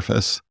on the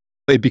surface.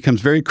 It becomes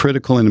very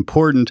critical and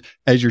important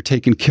as you're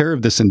taking care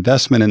of this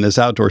investment in this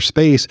outdoor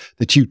space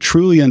that you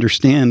truly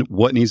understand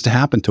what needs to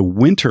happen to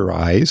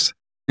winterize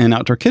an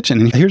outdoor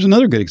kitchen. And here's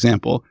another good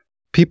example.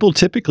 People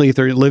typically, if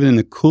they're living in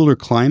a cooler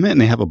climate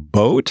and they have a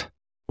boat,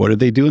 what do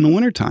they do in the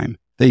wintertime?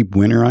 they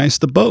winterize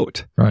the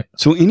boat. Right.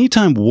 So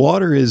anytime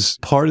water is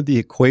part of the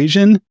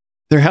equation,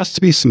 there has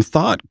to be some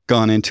thought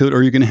gone into it,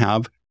 or you're going to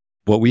have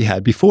what we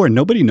had before.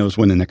 Nobody knows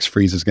when the next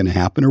freeze is going to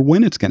happen or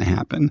when it's going to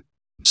happen.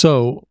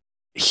 So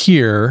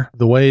here,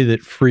 the way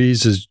that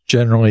freeze is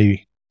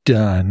generally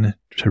done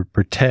to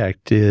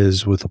protect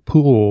is with a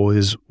pool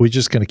is we're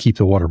just going to keep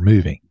the water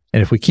moving.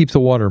 And if we keep the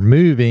water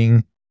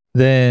moving,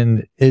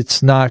 then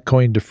it's not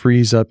going to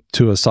freeze up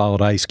to a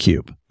solid ice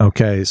cube.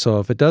 Okay, so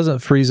if it doesn't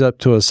freeze up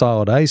to a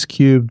solid ice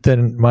cube,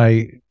 then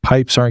my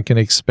pipes aren't going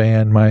to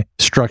expand, my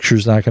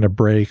structure's not going to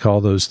break,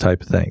 all those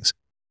type of things.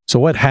 So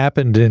what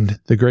happened in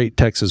the Great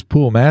Texas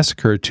Pool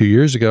Massacre 2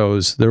 years ago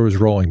is there was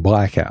rolling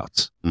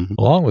blackouts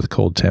along with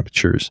cold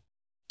temperatures.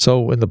 So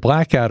when the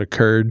blackout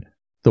occurred,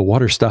 the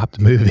water stopped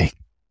moving.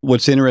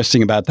 What's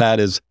interesting about that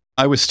is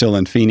I was still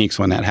in Phoenix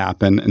when that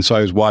happened, and so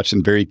I was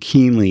watching very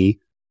keenly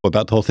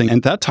about the whole thing. And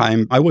at that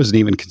time, I wasn't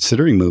even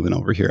considering moving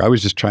over here. I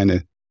was just trying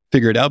to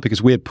figure it out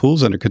because we had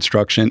pools under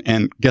construction,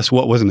 and guess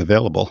what wasn't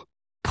available?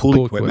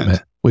 Pool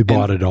equipment. We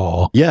bought it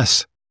all.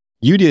 Yes,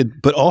 you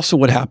did. But also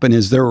what happened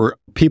is there were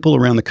people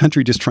around the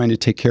country just trying to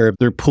take care of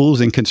their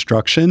pools in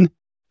construction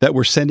that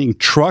were sending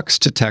trucks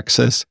to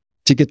Texas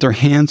to get their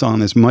hands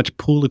on as much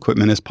pool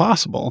equipment as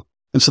possible.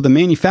 And so the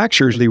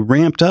manufacturers, they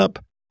ramped up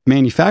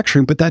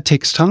manufacturing, but that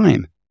takes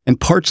time. And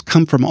parts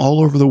come from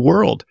all over the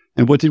world.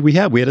 And what did we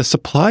have? We had a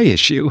supply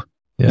issue.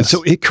 Yes. And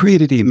so it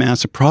created a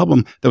massive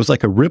problem that was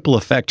like a ripple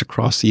effect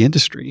across the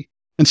industry.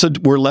 And so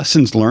were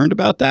lessons learned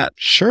about that?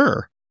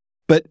 Sure.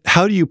 But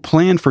how do you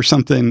plan for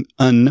something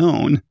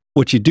unknown?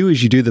 What you do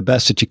is you do the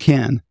best that you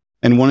can.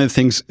 And one of the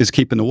things is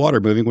keeping the water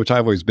moving, which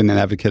I've always been an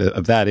advocate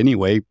of that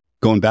anyway,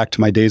 going back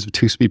to my days of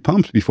 2-speed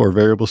pumps before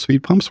variable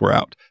speed pumps were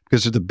out,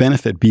 because there's a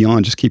benefit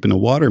beyond just keeping the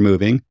water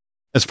moving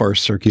as far as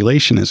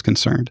circulation is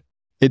concerned.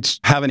 It's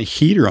having a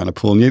heater on a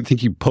pool. And I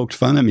think you poked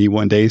fun at me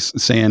one day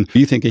saying,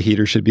 you think a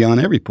heater should be on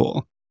every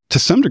pool? To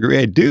some degree,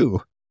 I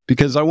do,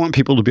 because I want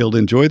people to be able to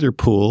enjoy their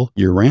pool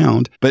year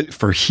round. But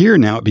for here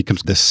now, it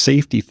becomes the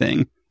safety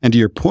thing. And to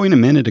your point a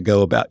minute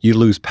ago about you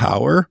lose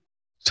power,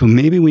 so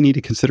maybe we need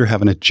to consider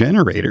having a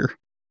generator.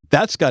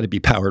 That's got to be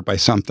powered by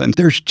something.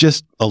 There's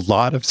just a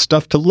lot of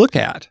stuff to look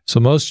at. So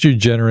most of your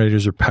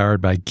generators are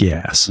powered by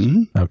gas.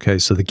 Mm-hmm. Okay,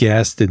 so the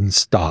gas didn't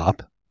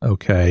stop.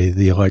 Okay,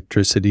 the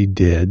electricity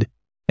did.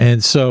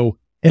 And so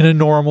in a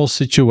normal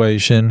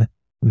situation,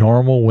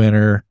 normal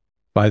winter,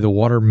 by the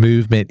water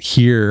movement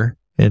here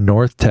in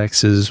North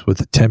Texas with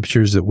the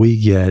temperatures that we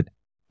get,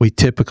 we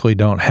typically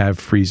don't have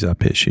freeze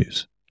up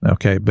issues.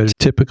 Okay, but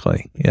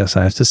typically, yes,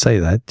 I have to say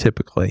that,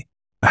 typically.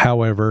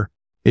 However,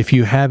 if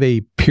you have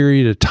a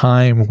period of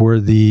time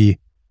where the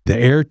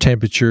air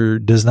temperature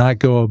does not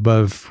go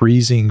above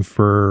freezing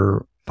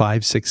for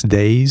 5-6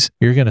 days,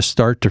 you're going to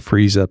start to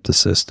freeze up the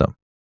system.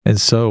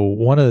 And so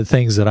one of the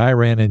things that I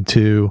ran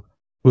into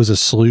was a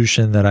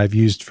solution that I've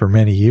used for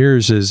many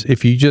years is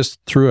if you just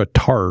threw a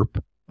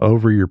tarp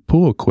over your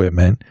pool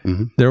equipment,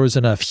 there was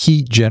enough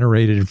heat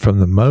generated from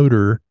the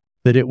motor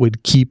that it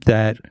would keep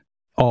that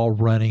all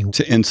running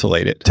to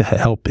insulate it, to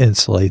help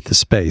insulate the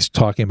space.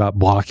 Talking about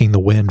blocking the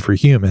wind for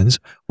humans,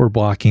 we're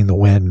blocking the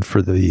wind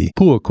for the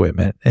pool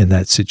equipment in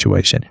that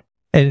situation.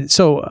 And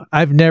so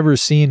I've never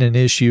seen an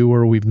issue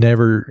where we've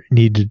never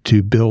needed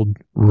to build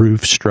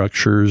roof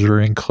structures or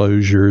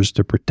enclosures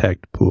to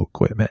protect pool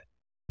equipment.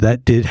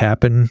 That did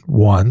happen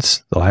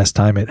once. The last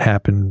time it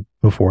happened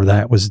before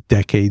that was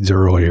decades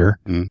earlier.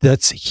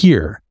 That's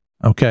here.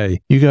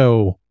 Okay. You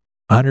go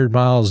 100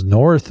 miles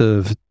north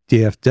of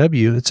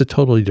DFW, it's a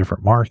totally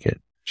different market.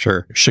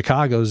 Sure.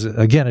 Chicago's,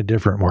 again, a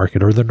different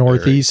market, or the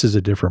Northeast is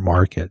a different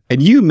market.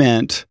 And you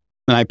meant,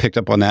 and I picked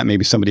up on that,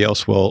 maybe somebody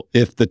else will,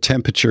 if the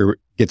temperature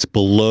gets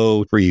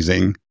below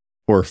freezing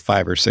for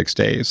 5 or 6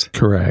 days.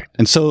 Correct.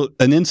 And so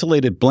an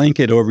insulated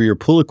blanket over your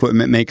pool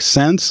equipment makes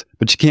sense,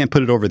 but you can't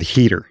put it over the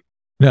heater.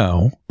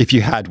 No. If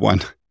you had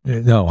one.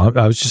 No,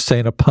 I was just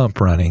saying a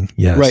pump running.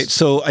 Yes. Right.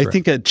 So I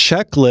think a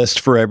checklist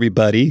for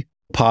everybody,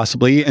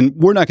 possibly, and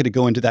we're not going to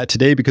go into that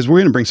today because we're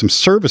going to bring some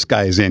service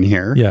guys in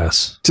here.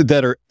 Yes.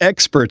 That are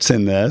experts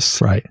in this.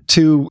 Right.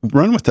 To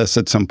run with us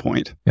at some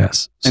point.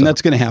 Yes. And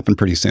that's going to happen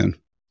pretty soon.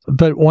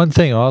 But one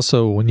thing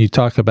also, when you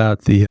talk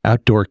about the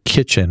outdoor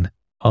kitchen,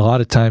 a lot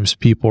of times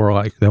people are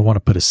like, they want to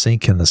put a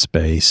sink in the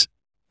space.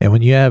 And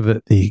when you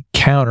have the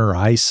counter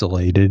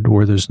isolated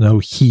where there's no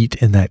heat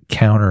in that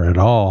counter at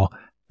all,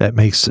 that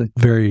makes it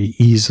very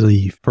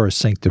easily for a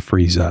sink to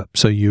freeze up.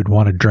 So you'd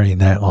want to drain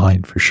that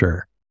line for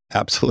sure.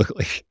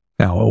 Absolutely.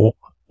 Now,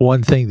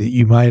 one thing that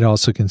you might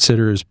also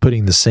consider is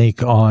putting the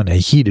sink on a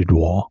heated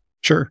wall.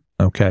 Sure.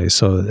 Okay,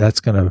 so that's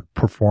going to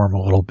perform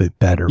a little bit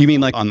better. You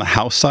mean like on the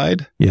house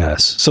side?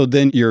 Yes. So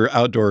then your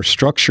outdoor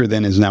structure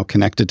then is now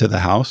connected to the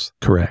house?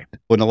 Correct.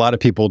 When a lot of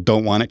people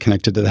don't want it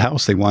connected to the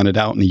house, they want it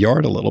out in the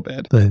yard a little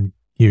bit. Then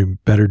you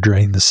better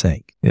drain the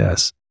sink.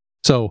 Yes.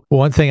 So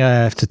one thing I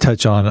have to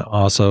touch on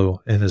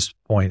also in this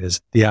point is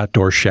the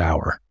outdoor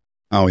shower.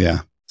 Oh,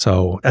 yeah.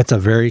 So that's a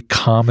very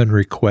common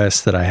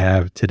request that I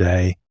have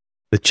today.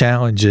 The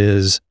challenge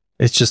is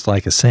it's just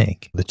like a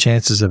sink. The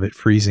chances of it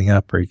freezing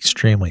up are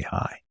extremely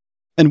high.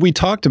 And we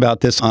talked about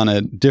this on a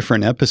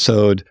different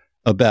episode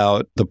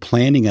about the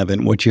planning of it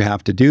and what you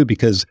have to do,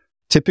 because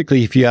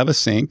typically if you have a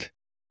sink,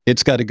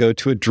 it's got to go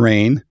to a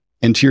drain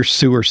into your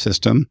sewer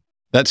system.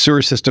 That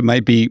sewer system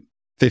might be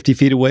 50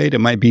 feet away. It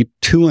might be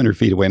 200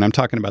 feet away. And I'm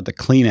talking about the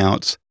clean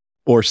outs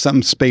or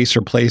some space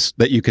or place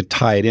that you could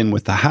tie it in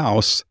with the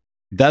house.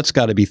 That's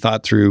got to be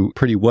thought through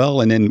pretty well.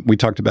 And then we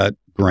talked about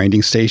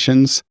grinding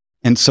stations.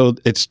 And so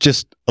it's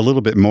just a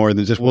little bit more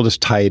than we'll just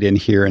tie it in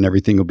here and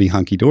everything will be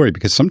hunky-dory,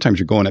 because sometimes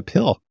you're going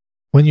uphill.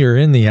 When you're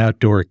in the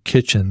outdoor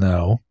kitchen,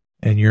 though,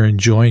 and you're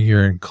enjoying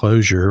your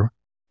enclosure,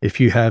 if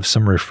you have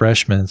some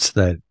refreshments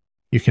that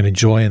you can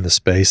enjoy in the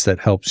space, that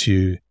helps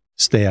you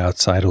stay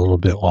outside a little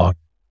bit longer.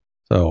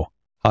 So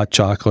hot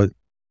chocolate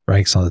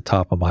ranks on the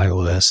top of my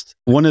list.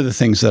 One of the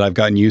things that I've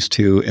gotten used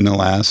to in the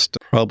last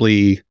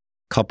probably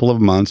couple of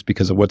months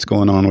because of what's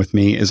going on with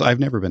me is I've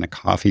never been a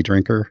coffee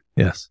drinker.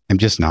 Yes. I'm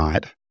just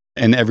not.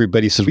 And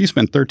everybody says, you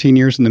spent 13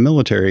 years in the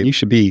military. You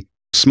should be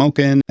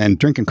smoking and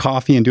drinking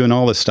coffee and doing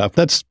all this stuff.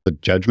 That's the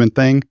judgment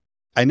thing.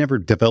 I never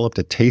developed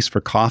a taste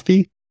for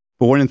coffee.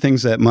 But one of the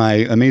things that my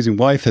amazing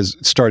wife has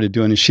started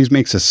doing is she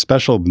makes a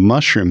special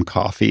mushroom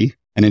coffee,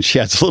 and then she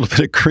adds a little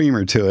bit of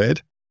creamer to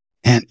it.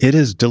 And it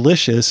is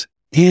delicious,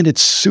 and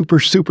it's super,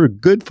 super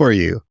good for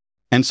you.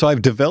 And so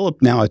I've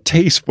developed now a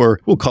taste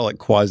for, we'll call it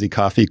quasi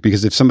coffee,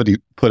 because if somebody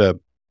put a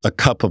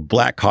cup of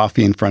black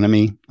coffee in front of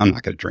me, I'm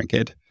not going to drink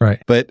it.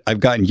 Right. But I've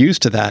gotten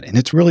used to that, and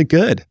it's really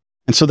good.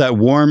 And so that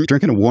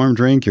drinking a warm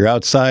drink, you're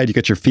outside, you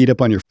got your feet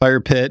up on your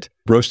fire pit,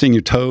 roasting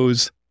your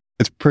toes.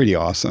 It's pretty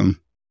awesome.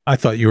 I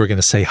thought you were going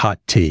to say hot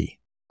tea.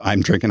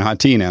 I'm drinking hot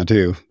tea now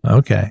too.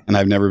 Okay. And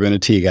I've never been a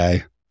tea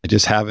guy. I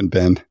just haven't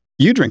been.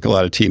 You drink a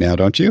lot of tea now,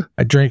 don't you?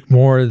 I drink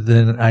more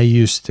than I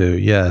used to,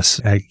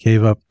 yes. I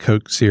gave up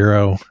Coke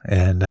Zero,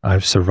 and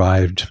I've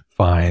survived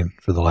fine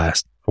for the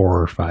last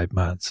 4 or 5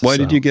 months. Why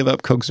did you give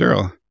up Coke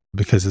Zero?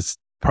 Because it's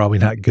probably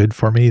not good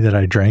for me that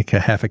I drank a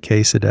half a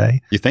case a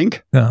day. You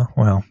think? No,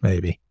 well,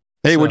 maybe.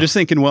 Hey, we're just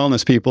thinking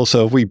wellness people,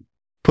 so if we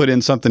put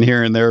in something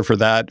here and there for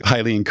that,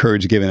 highly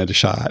encourage giving it a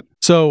shot.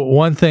 So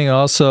one thing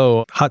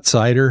also, hot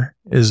cider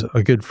is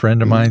a good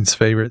friend of mine's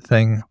favorite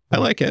thing. I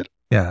like it.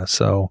 Yeah,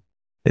 so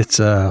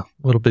it's a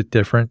little bit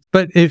different.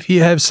 But if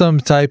you have some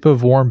type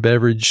of warm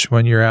beverage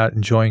when you're out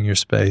enjoying your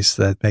space,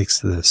 that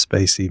makes the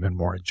space even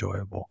more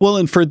enjoyable. Well,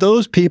 and for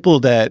those people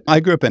that, I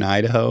grew up in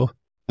Idaho,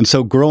 and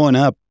so growing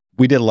up,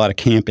 we did a lot of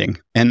camping.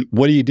 And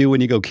what do you do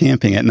when you go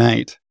camping at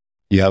night?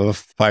 You have a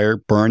fire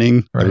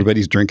burning. Right.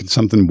 Everybody's drinking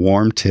something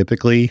warm,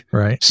 typically.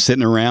 Right.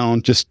 Sitting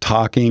around, just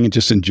talking and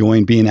just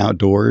enjoying being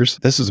outdoors.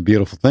 This is a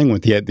beautiful thing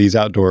with these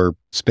outdoor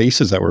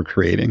spaces that we're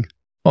creating.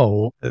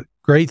 Oh, the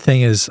great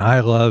thing is I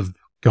love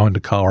going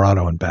to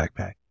Colorado and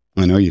backpack.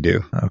 I know you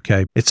do.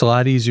 Okay. It's a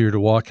lot easier to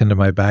walk into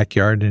my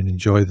backyard and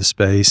enjoy the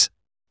space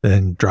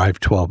than drive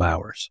 12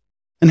 hours.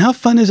 And how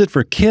fun is it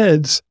for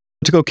kids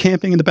to go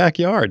camping in the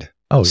backyard?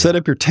 Oh, set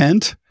up your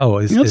tent. Oh,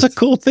 it's a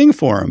cool thing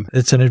for them.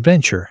 It's an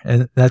adventure.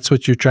 And that's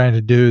what you're trying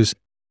to do, is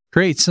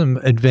create some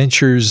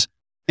adventures.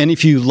 And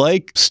if you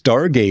like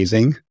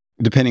stargazing,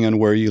 depending on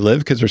where you live,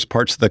 because there's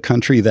parts of the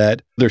country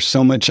that there's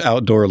so much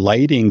outdoor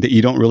lighting that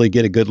you don't really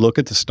get a good look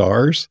at the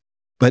stars.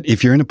 But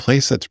if you're in a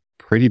place that's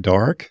pretty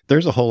dark,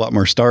 there's a whole lot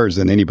more stars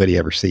than anybody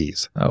ever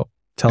sees. Oh,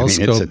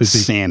 telescope. I mean, it's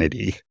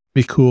insanity.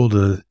 Be cool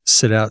to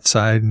sit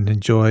outside and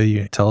enjoy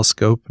your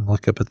telescope and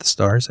look up at the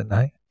stars at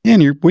night. Yeah,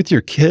 and you're with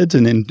your kids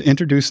and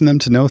introducing them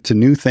to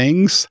new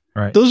things.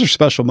 Right. Those are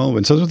special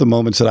moments. Those are the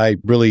moments that I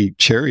really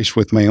cherish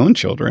with my own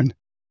children.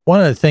 One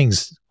of the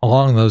things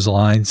along those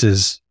lines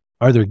is,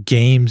 are there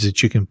games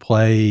that you can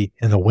play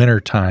in the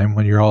wintertime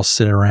when you're all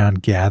sitting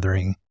around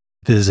gathering,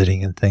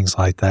 visiting and things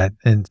like that?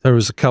 And there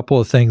was a couple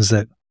of things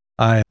that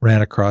I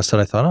ran across that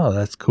I thought, oh,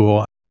 that's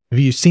cool. Have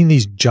you seen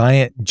these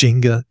giant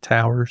Jenga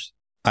towers?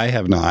 I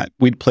have not.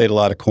 We'd played a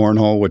lot of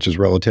cornhole, which is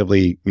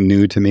relatively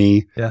new to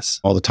me.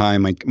 Yes. All the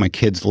time. My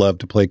kids love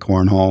to play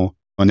cornhole,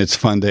 and it's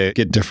fun to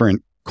get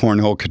different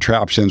cornhole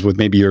contraptions with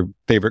maybe your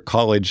favorite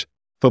college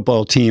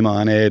football team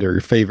on it or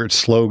your favorite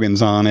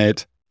slogans on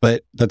it.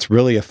 But that's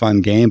really a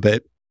fun game.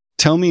 But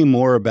tell me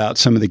more about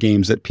some of the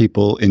games that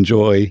people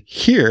enjoy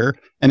here.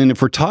 And then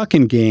if we're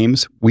talking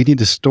games, we need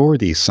to store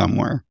these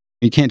somewhere.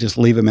 You can't just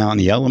leave them out in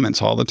the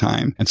elements all the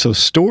time. And so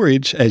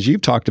storage, as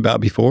you've talked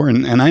about before,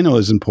 and I know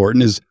is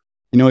important, is,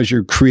 as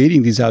you're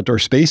creating these outdoor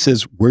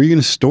spaces, where are you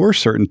going to store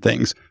certain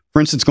things?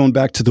 For instance, going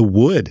back to the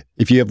wood,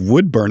 if you have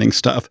wood burning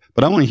stuff,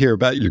 but I want to hear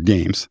about your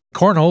games.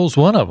 Cornhole's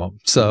one of them.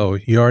 So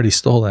you already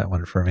stole that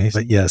one from me.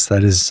 But yes,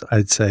 that is,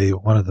 I'd say,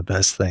 one of the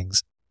best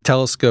things.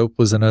 Telescope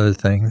was another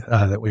thing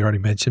that we already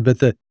mentioned. But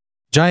the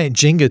giant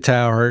Jenga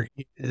tower,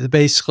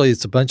 basically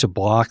it's a bunch of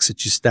blocks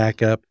that you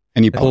stack up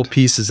and you pull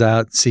pieces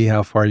out and see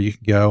how far you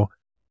can go.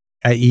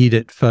 I eat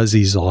at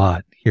Fuzzy's a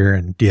lot here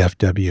in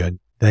DFW, and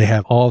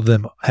all of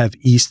them have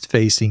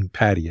east-facing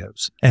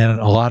patios, and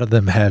a lot of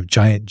them have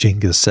giant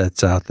Jenga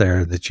sets out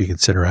there that you can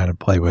sit around and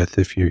play with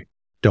if you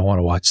don't want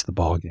to watch the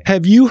ball game.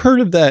 Have you heard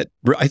of that?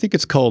 I think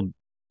it's called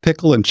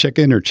Pickle and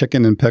Chicken or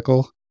Chicken and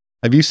Pickle.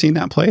 Have you seen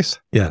that place?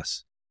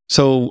 Yes.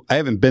 So I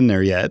haven't been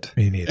there yet.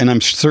 Me neither. And I'm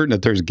certain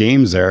that there's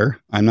games there.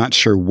 I'm not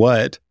sure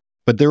what,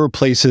 but there were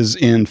places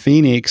in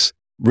Phoenix,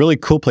 really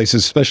cool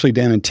places, especially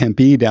down in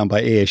Tempe, down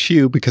by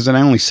ASU, because, and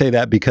I only say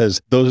that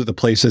because those are the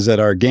places that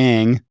our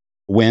gang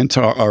went,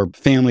 our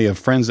family of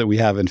friends that we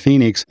have in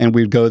Phoenix, and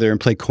we'd go there and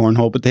play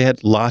cornhole, but they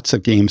had lots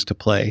of games to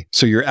play.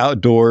 So you're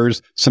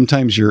outdoors,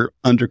 sometimes you're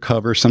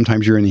undercover,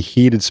 sometimes you're in a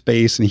heated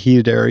space, in a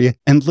heated area,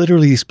 and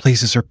literally these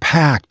places are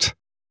packed.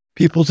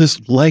 People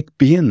just like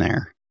being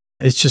there.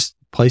 It's just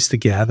a place to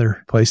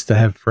gather, place to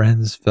have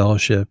friends,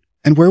 fellowship.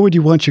 And where would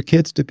you want your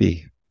kids to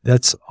be?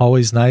 That's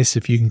always nice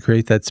if you can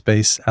create that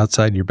space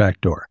outside your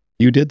back door.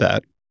 You did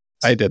that.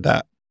 I did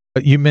that.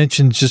 But you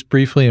mentioned just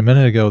briefly a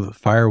minute ago the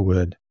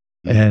firewood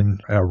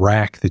and a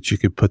rack that you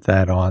could put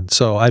that on.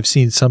 So I've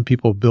seen some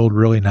people build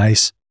really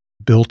nice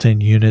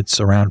built-in units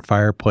around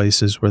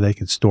fireplaces where they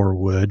can store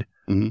wood.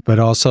 Mm-hmm. But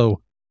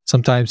also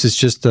sometimes it's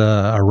just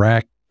a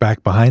rack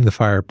back behind the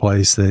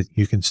fireplace that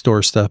you can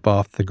store stuff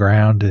off the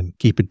ground and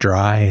keep it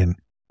dry, and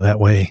that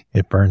way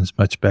it burns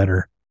much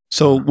better.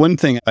 So one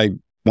thing I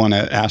want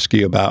to ask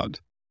you about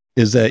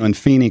is that in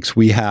Phoenix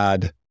we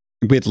had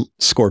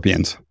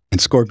scorpions,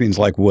 and scorpions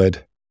like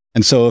wood.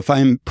 And so if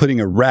I'm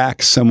putting a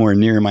rack somewhere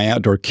near my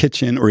outdoor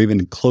kitchen or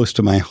even close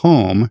to my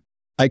home,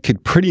 I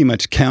could pretty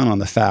much count on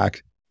the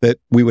fact that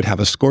we would have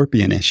a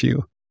scorpion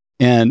issue.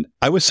 And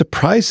I was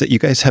surprised that you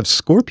guys have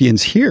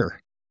scorpions here.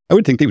 I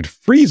would think they would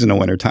freeze in the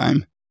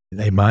wintertime.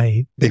 They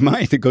might.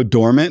 They go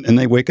dormant and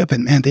they wake up,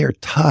 and man, they are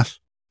tough.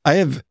 I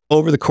have,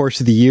 over the course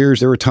of the years,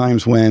 there were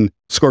times when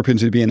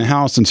scorpions would be in the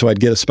house, and so I'd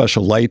get a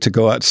special light to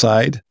go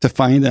outside to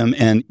find them,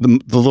 and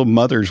the little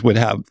mothers would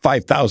have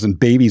 5,000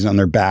 babies on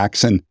their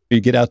backs, and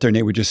you'd get out there and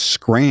they would just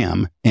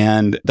scram,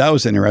 and that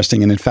was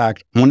interesting. And in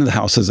fact, one of the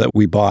houses that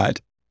we bought,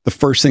 the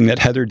first thing that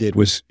Heather did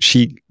was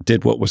she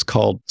did what was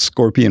called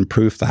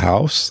scorpion-proof the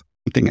house.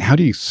 I'm thinking, how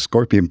do you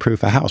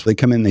scorpion-proof a house? They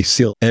come in, they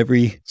seal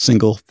every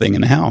single thing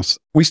in the house.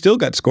 We still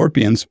got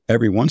scorpions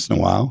every once in a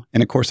while.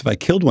 And of course, if I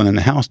killed one in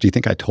the house, do you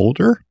think I told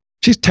her?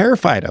 She's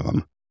terrified of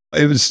them.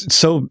 It was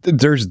so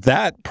there's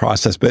that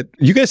process. But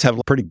you guys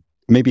have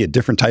maybe a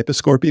different type of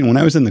scorpion. When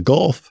I was in the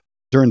Gulf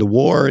during the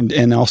war,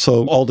 and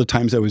also all the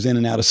times I was in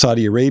and out of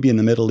Saudi Arabia in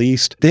the Middle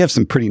East, they have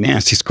some pretty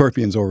nasty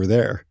scorpions over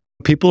there.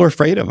 People are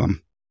afraid of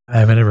them. I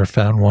haven't ever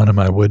found one in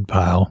my wood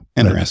pile.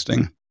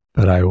 Interesting.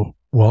 But I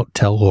won't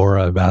tell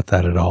Laura about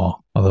that at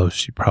all, although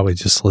she probably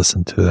just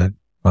listened to that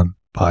on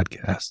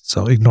podcast.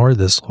 So ignore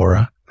this,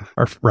 Laura.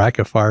 Our rack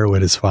of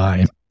firewood is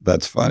fine.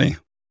 That's funny.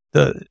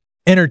 The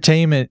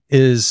entertainment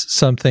is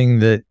something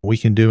that we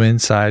can do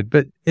inside,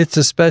 but it's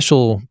a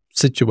special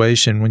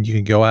situation when you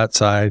can go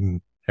outside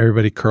and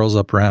everybody curls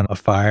up around a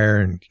fire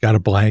and you got a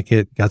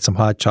blanket, got some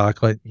hot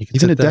chocolate. You can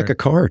even a deck of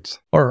cards.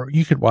 Or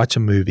you could watch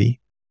a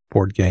movie,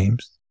 board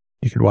games.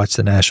 You could watch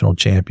the national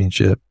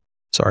championship.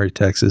 Sorry,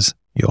 Texas,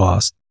 you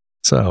lost.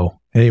 So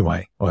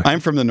anyway.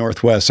 I'm from the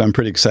Northwest, so I'm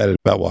pretty excited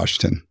about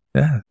Washington.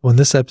 Yeah. When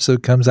this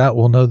episode comes out,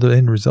 we'll know the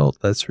end result.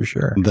 That's for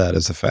sure. That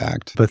is a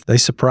fact. But they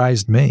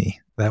surprised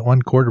me. That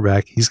one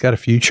quarterback, he's got a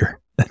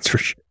future. That's for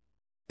sure.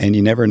 And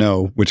you never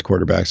know which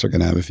quarterbacks are going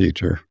to have a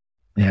future.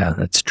 Yeah,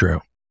 that's true.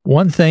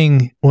 One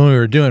thing, when we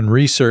were doing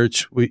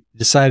research, we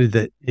decided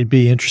that it'd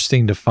be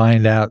interesting to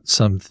find out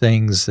some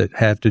things that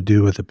have to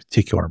do with a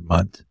particular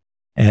month.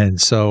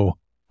 And so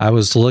I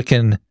was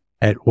looking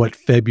at what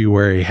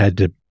February had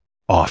to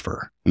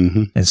offer.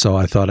 Mm-hmm. And so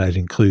I thought I'd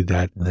include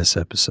that in this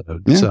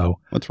episode. Yeah, so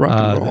let's rock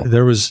and roll.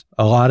 There was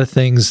a lot of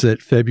things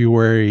that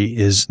February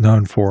is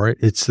known for.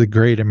 It's the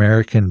Great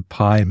American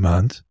Pie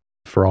Month.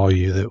 For all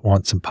you that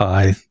want some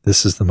pie,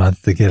 this is the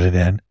month to get it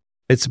in.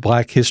 It's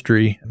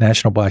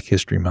National Black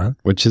History Month.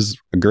 Which is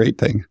a great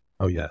thing.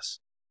 Oh, yes.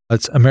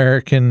 It's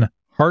American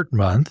Heart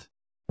Month,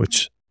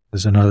 which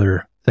is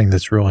another thing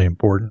that's really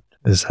important,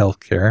 is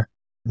healthcare.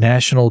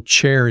 National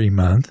Cherry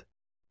Month.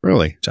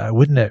 Really? So I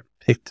wouldn't have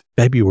picked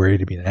February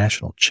to be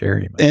National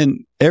Cherry Month.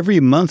 And every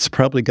month's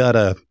probably got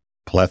a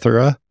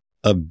plethora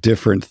of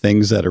different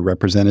things that are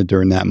represented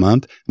during that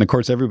month. And of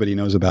course, everybody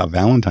knows about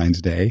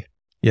Valentine's Day.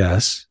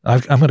 Yes.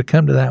 I'm going to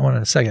come to that one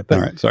in a second. But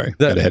all right. Sorry.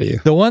 Got ahead of you.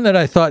 The one that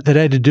I thought that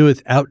had to do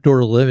with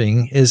outdoor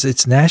living is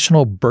it's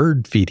National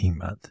Bird Feeding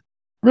Month.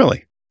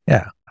 Really?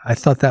 Yeah. I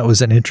thought that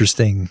was an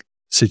interesting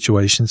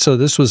situation. So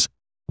this was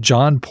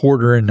John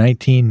Porter in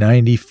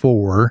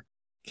 1994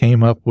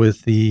 came up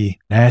with the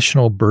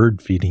National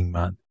Bird Feeding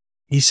Month.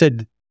 He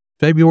said,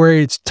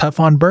 February, it's tough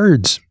on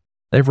birds.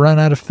 They've run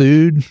out of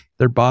food.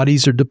 Their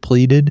bodies are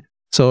depleted.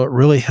 So it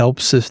really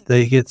helps if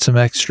they get some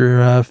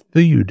extra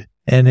food.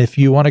 And if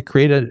you want to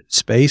create a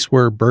space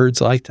where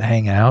birds like to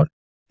hang out,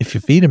 if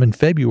you feed them in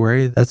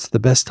February, that's the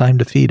best time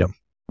to feed them.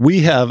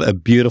 We have a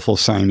beautiful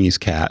Siamese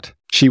cat.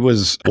 She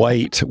was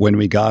white when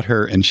we got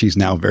her, and she's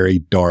now very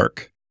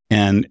dark.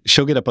 And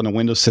she'll get up on the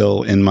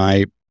windowsill in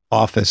my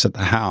office at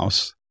the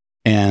house,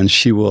 and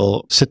she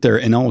will sit there,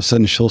 and all of a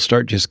sudden she'll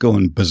start just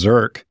going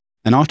berserk.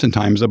 And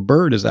oftentimes a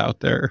bird is out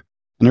there,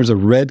 and there's a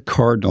red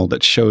cardinal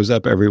that shows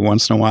up every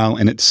once in a while,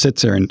 and it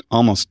sits there and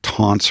almost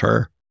taunts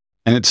her.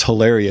 And it's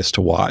hilarious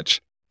to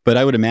watch. But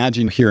I would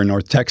imagine here in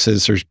North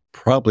Texas, there's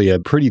probably a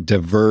pretty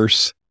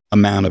diverse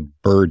amount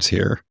of birds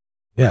here.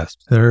 Yes,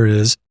 there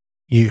is.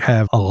 You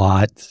have a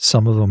lot.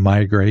 Some of them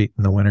migrate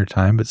in the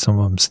wintertime, but some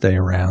of them stay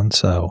around.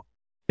 So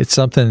it's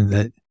something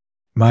that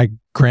my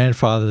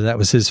grandfather, that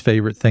was his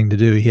favorite thing to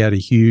do. He had a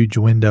huge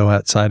window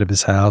outside of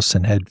his house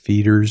and had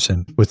feeders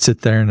and would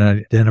sit there and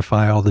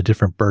identify all the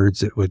different birds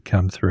that would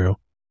come through.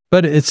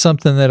 But it's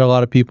something that a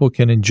lot of people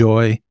can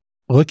enjoy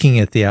looking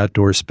at the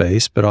outdoor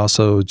space, but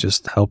also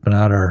just helping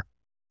out our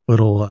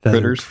little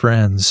feathered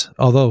friends.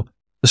 Although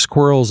the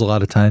squirrels a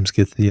lot of times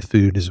get the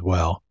food as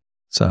well.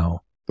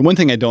 So the one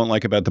thing I don't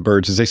like about the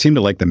birds is they seem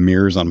to like the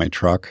mirrors on my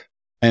truck,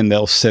 and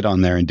they'll sit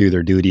on there and do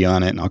their duty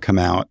on it. And I'll come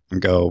out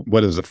and go,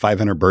 what is it,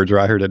 500 birds are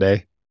out here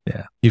today?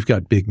 Yeah, you've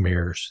got big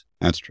mirrors.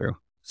 That's true.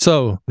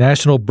 So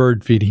National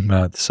Bird Feeding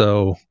Month.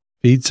 So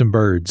feed some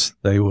birds.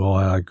 They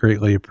will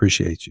greatly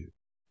appreciate you.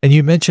 And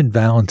you mentioned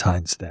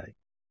Valentine's Day.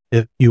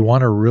 If you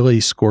want to really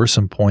score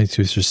some points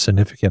with your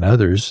significant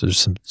others, there's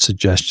some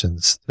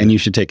suggestions. And you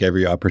should take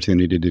every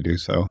opportunity to do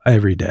so.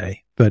 Every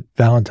day. But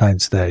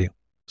Valentine's Day,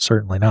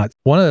 certainly not.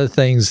 One of the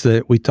things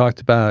that we talked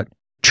about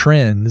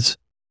trends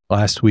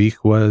last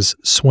week was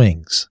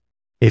swings.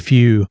 If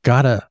you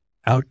got a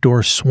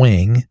outdoor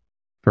swing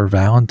for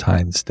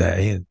Valentine's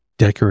Day and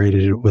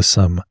decorated it with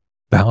some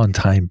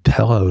Valentine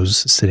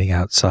pillows sitting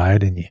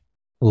outside and you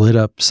lit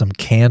up some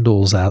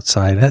candles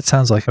outside, that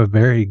sounds like a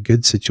very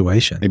good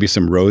situation. Maybe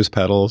some rose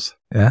petals.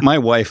 Yeah. My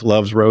wife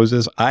loves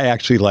roses. I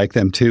actually like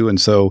them too. And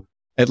so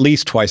at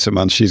least twice a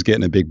month, she's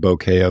getting a big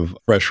bouquet of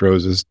fresh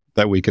roses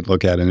that we could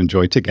look at and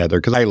enjoy together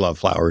because I love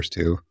flowers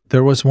too.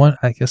 There was one,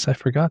 I guess I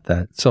forgot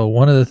that. So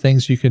one of the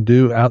things you can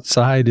do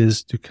outside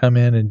is to come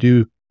in and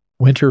do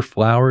winter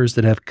flowers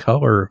that have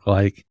color,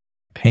 like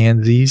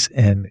pansies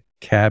and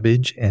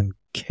cabbage and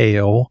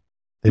kale.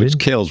 Which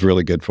kale's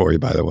really good for you,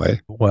 by the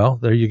way. Well,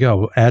 there you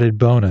go. Added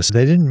bonus.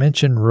 They didn't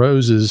mention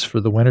roses for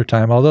the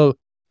wintertime, although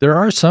there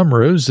are some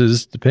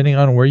roses, depending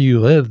on where you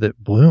live,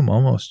 that bloom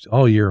almost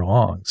all year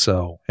long.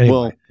 So anyway.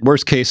 Well,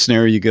 worst case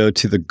scenario, you go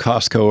to the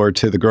Costco or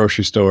to the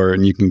grocery store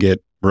and you can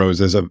get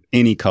roses of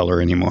any color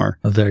anymore.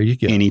 Oh, there you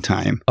go.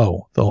 Anytime.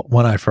 Oh, the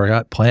one I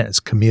forgot plant is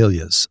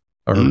camellias.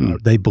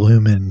 They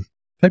bloom in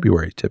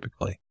February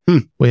typically.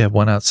 We have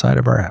one outside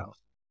of our house.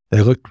 They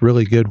looked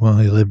really good when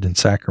we lived in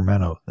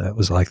Sacramento. That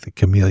was like the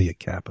camellia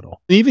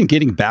capital. Even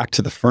getting back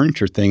to the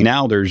furniture thing,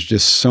 now there's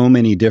just so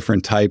many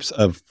different types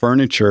of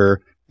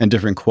furniture and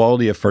different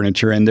quality of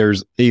furniture. And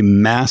there's a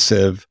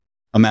massive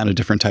amount of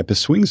different type of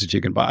swings that you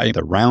can buy.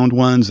 The round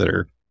ones that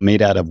are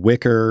made out of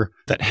wicker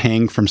that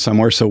hang from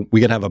somewhere. So we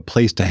got to have a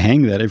place to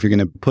hang that if you're going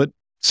to put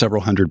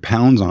several hundred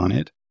pounds on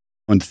it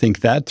and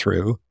think that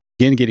through.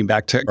 Again, getting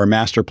back to our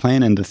master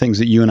plan and the things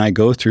that you and I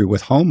go through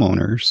with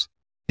homeowners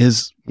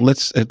is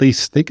let's at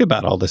least think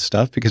about all this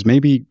stuff, because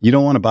maybe you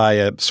don't want to buy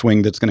a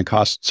swing that's going to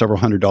cost several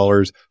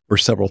 $100s or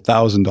several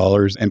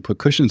 $1,000s and put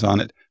cushions on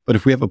it. But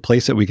if we have a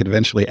place that we could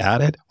eventually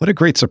add it, what a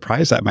great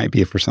surprise that might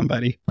be for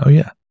somebody. Oh,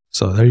 yeah.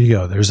 So there you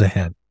go. There's a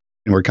hint.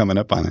 And we're coming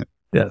up on it.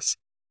 Yes.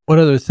 What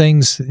other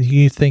things do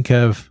you think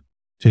of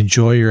to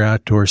enjoy your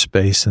outdoor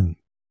space in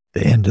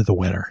the end of the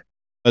winter?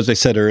 As I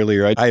said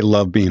earlier, I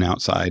love being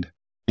outside.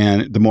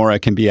 And the more I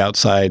can be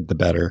outside, the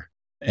better.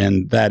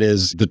 And that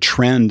is the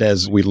trend,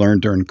 as we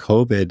learned during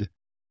COVID,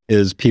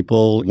 is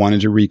people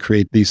wanted to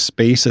recreate these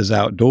spaces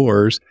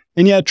outdoors.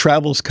 And yeah,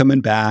 travel's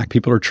coming back.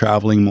 People are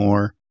traveling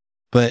more.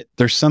 But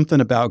there's something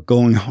about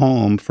going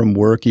home from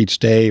work each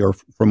day or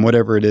from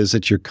whatever it is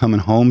that you're coming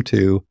home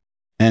to,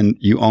 and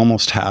you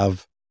almost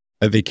have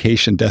a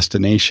vacation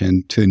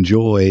destination to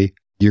enjoy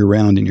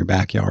year-round in your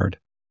backyard.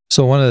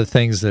 So one of the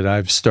things that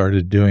I've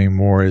started doing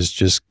more is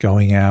just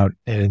going out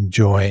and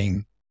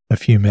enjoying a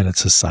few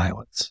minutes of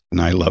silence.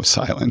 And I love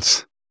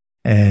silence.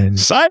 And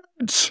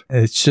silence!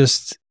 It's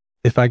just,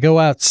 if I go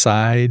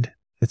outside,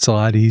 it's a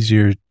lot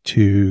easier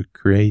to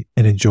create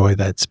and enjoy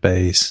that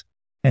space.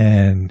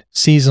 And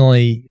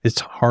seasonally,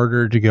 it's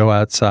harder to go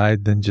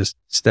outside than just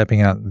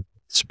stepping out in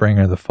spring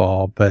or the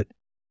fall, but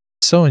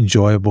it's so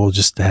enjoyable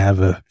just to have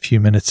a few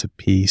minutes of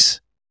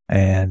peace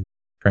and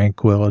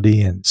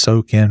tranquility and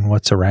soak in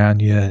what's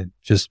around you and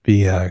just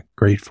be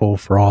grateful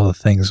for all the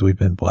things we've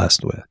been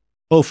blessed with.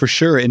 Oh, for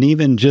sure. And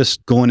even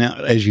just going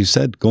out, as you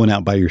said, going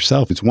out by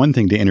yourself, it's one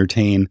thing to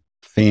entertain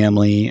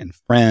family and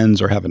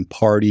friends or having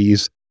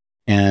parties.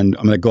 And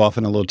I'm going to go off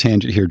on a little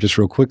tangent here just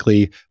real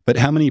quickly. But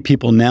how many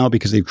people now,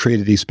 because they've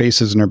created these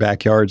spaces in their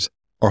backyards,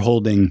 are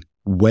holding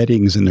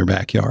weddings in their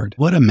backyard?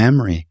 What a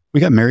memory. We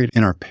got married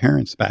in our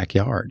parents'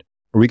 backyard,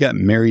 or we got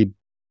married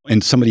in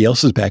somebody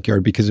else's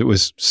backyard because it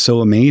was so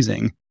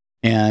amazing.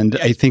 And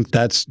I think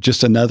that's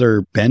just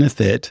another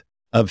benefit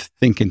of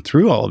thinking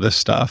through all of this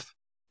stuff.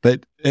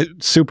 But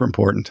it's super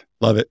important.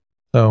 Love it.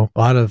 So a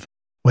lot of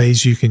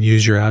ways you can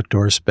use your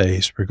outdoor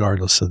space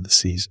regardless of the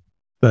season.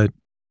 But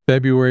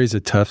February is a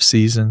tough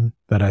season,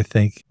 but I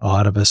think a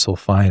lot of us will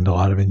find a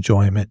lot of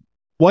enjoyment.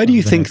 Why do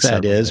you think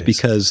that is? Days.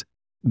 Because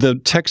the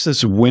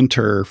Texas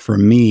winter, for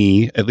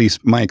me, at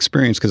least my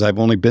experience, because I've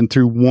only been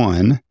through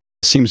one,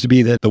 Seems to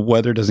be that the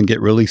weather doesn't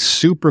get really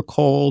super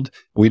cold.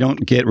 We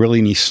don't get really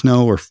any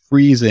snow or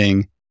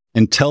freezing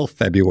until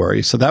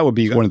February. So that would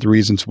be one of the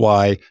reasons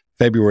why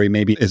February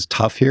maybe is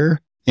tough here.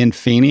 In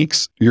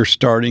Phoenix, you're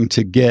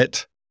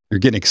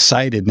getting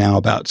excited now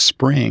about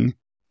spring.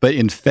 But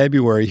in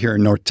February here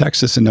in North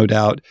Texas, and no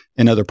doubt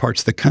in other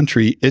parts of the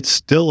country, it's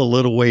still a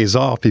little ways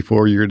off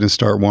before you're going to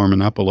start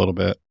warming up a little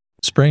bit.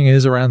 Spring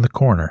is around the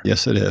corner.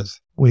 Yes, it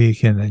is. We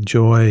can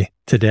enjoy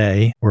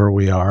today where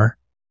we are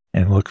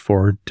and look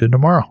forward to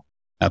tomorrow.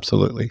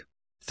 Absolutely.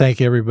 Thank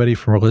everybody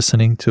for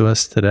listening to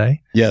us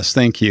today. Yes,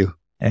 thank you.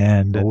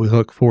 And we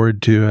look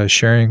forward to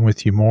sharing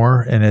with you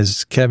more. And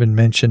as Kevin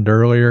mentioned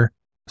earlier,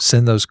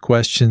 send those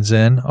questions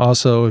in.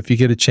 Also, if you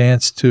get a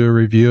chance to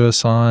review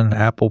us on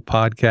Apple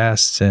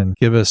Podcasts and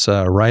give us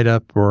a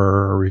write-up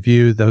or a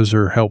review, those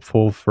are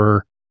helpful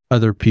for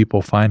other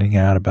people finding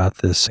out about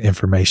this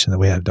information that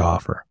we have to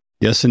offer.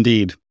 Yes,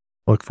 indeed.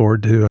 Look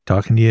forward to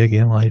talking to you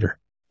again later.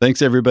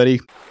 Thanks,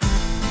 everybody.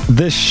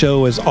 This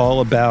show is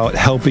all about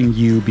helping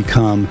you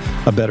become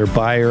a better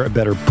buyer, a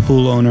better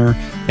pool owner,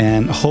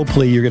 and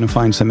hopefully you're going to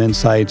find some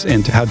insights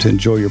into how to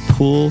enjoy your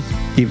pool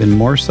even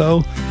more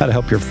so, how to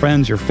help your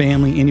friends, your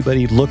family,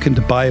 anybody looking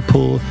to buy a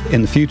pool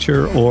in the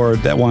future or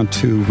that want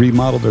to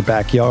remodel their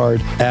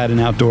backyard, add an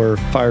outdoor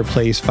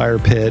fireplace, fire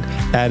pit,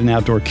 add an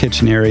outdoor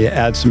kitchen area,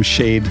 add some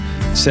shade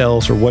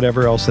cells or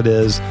whatever else it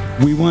is.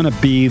 We want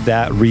to be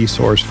that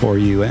resource for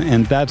you,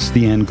 and that's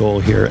the end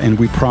goal here. And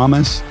we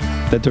promise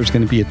that there's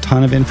going to be a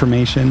ton of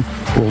information.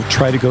 We'll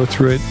try to go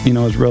through it,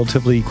 as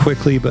relatively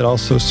quickly, but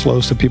also slow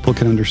so people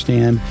can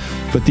understand.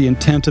 But the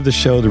intent of the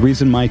show, the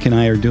reason Mike and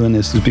I are doing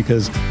this is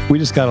because we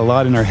just got a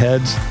lot in our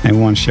heads and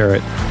we want to share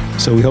it.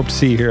 So we hope to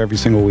see you here every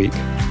single week.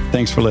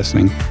 Thanks for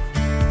listening.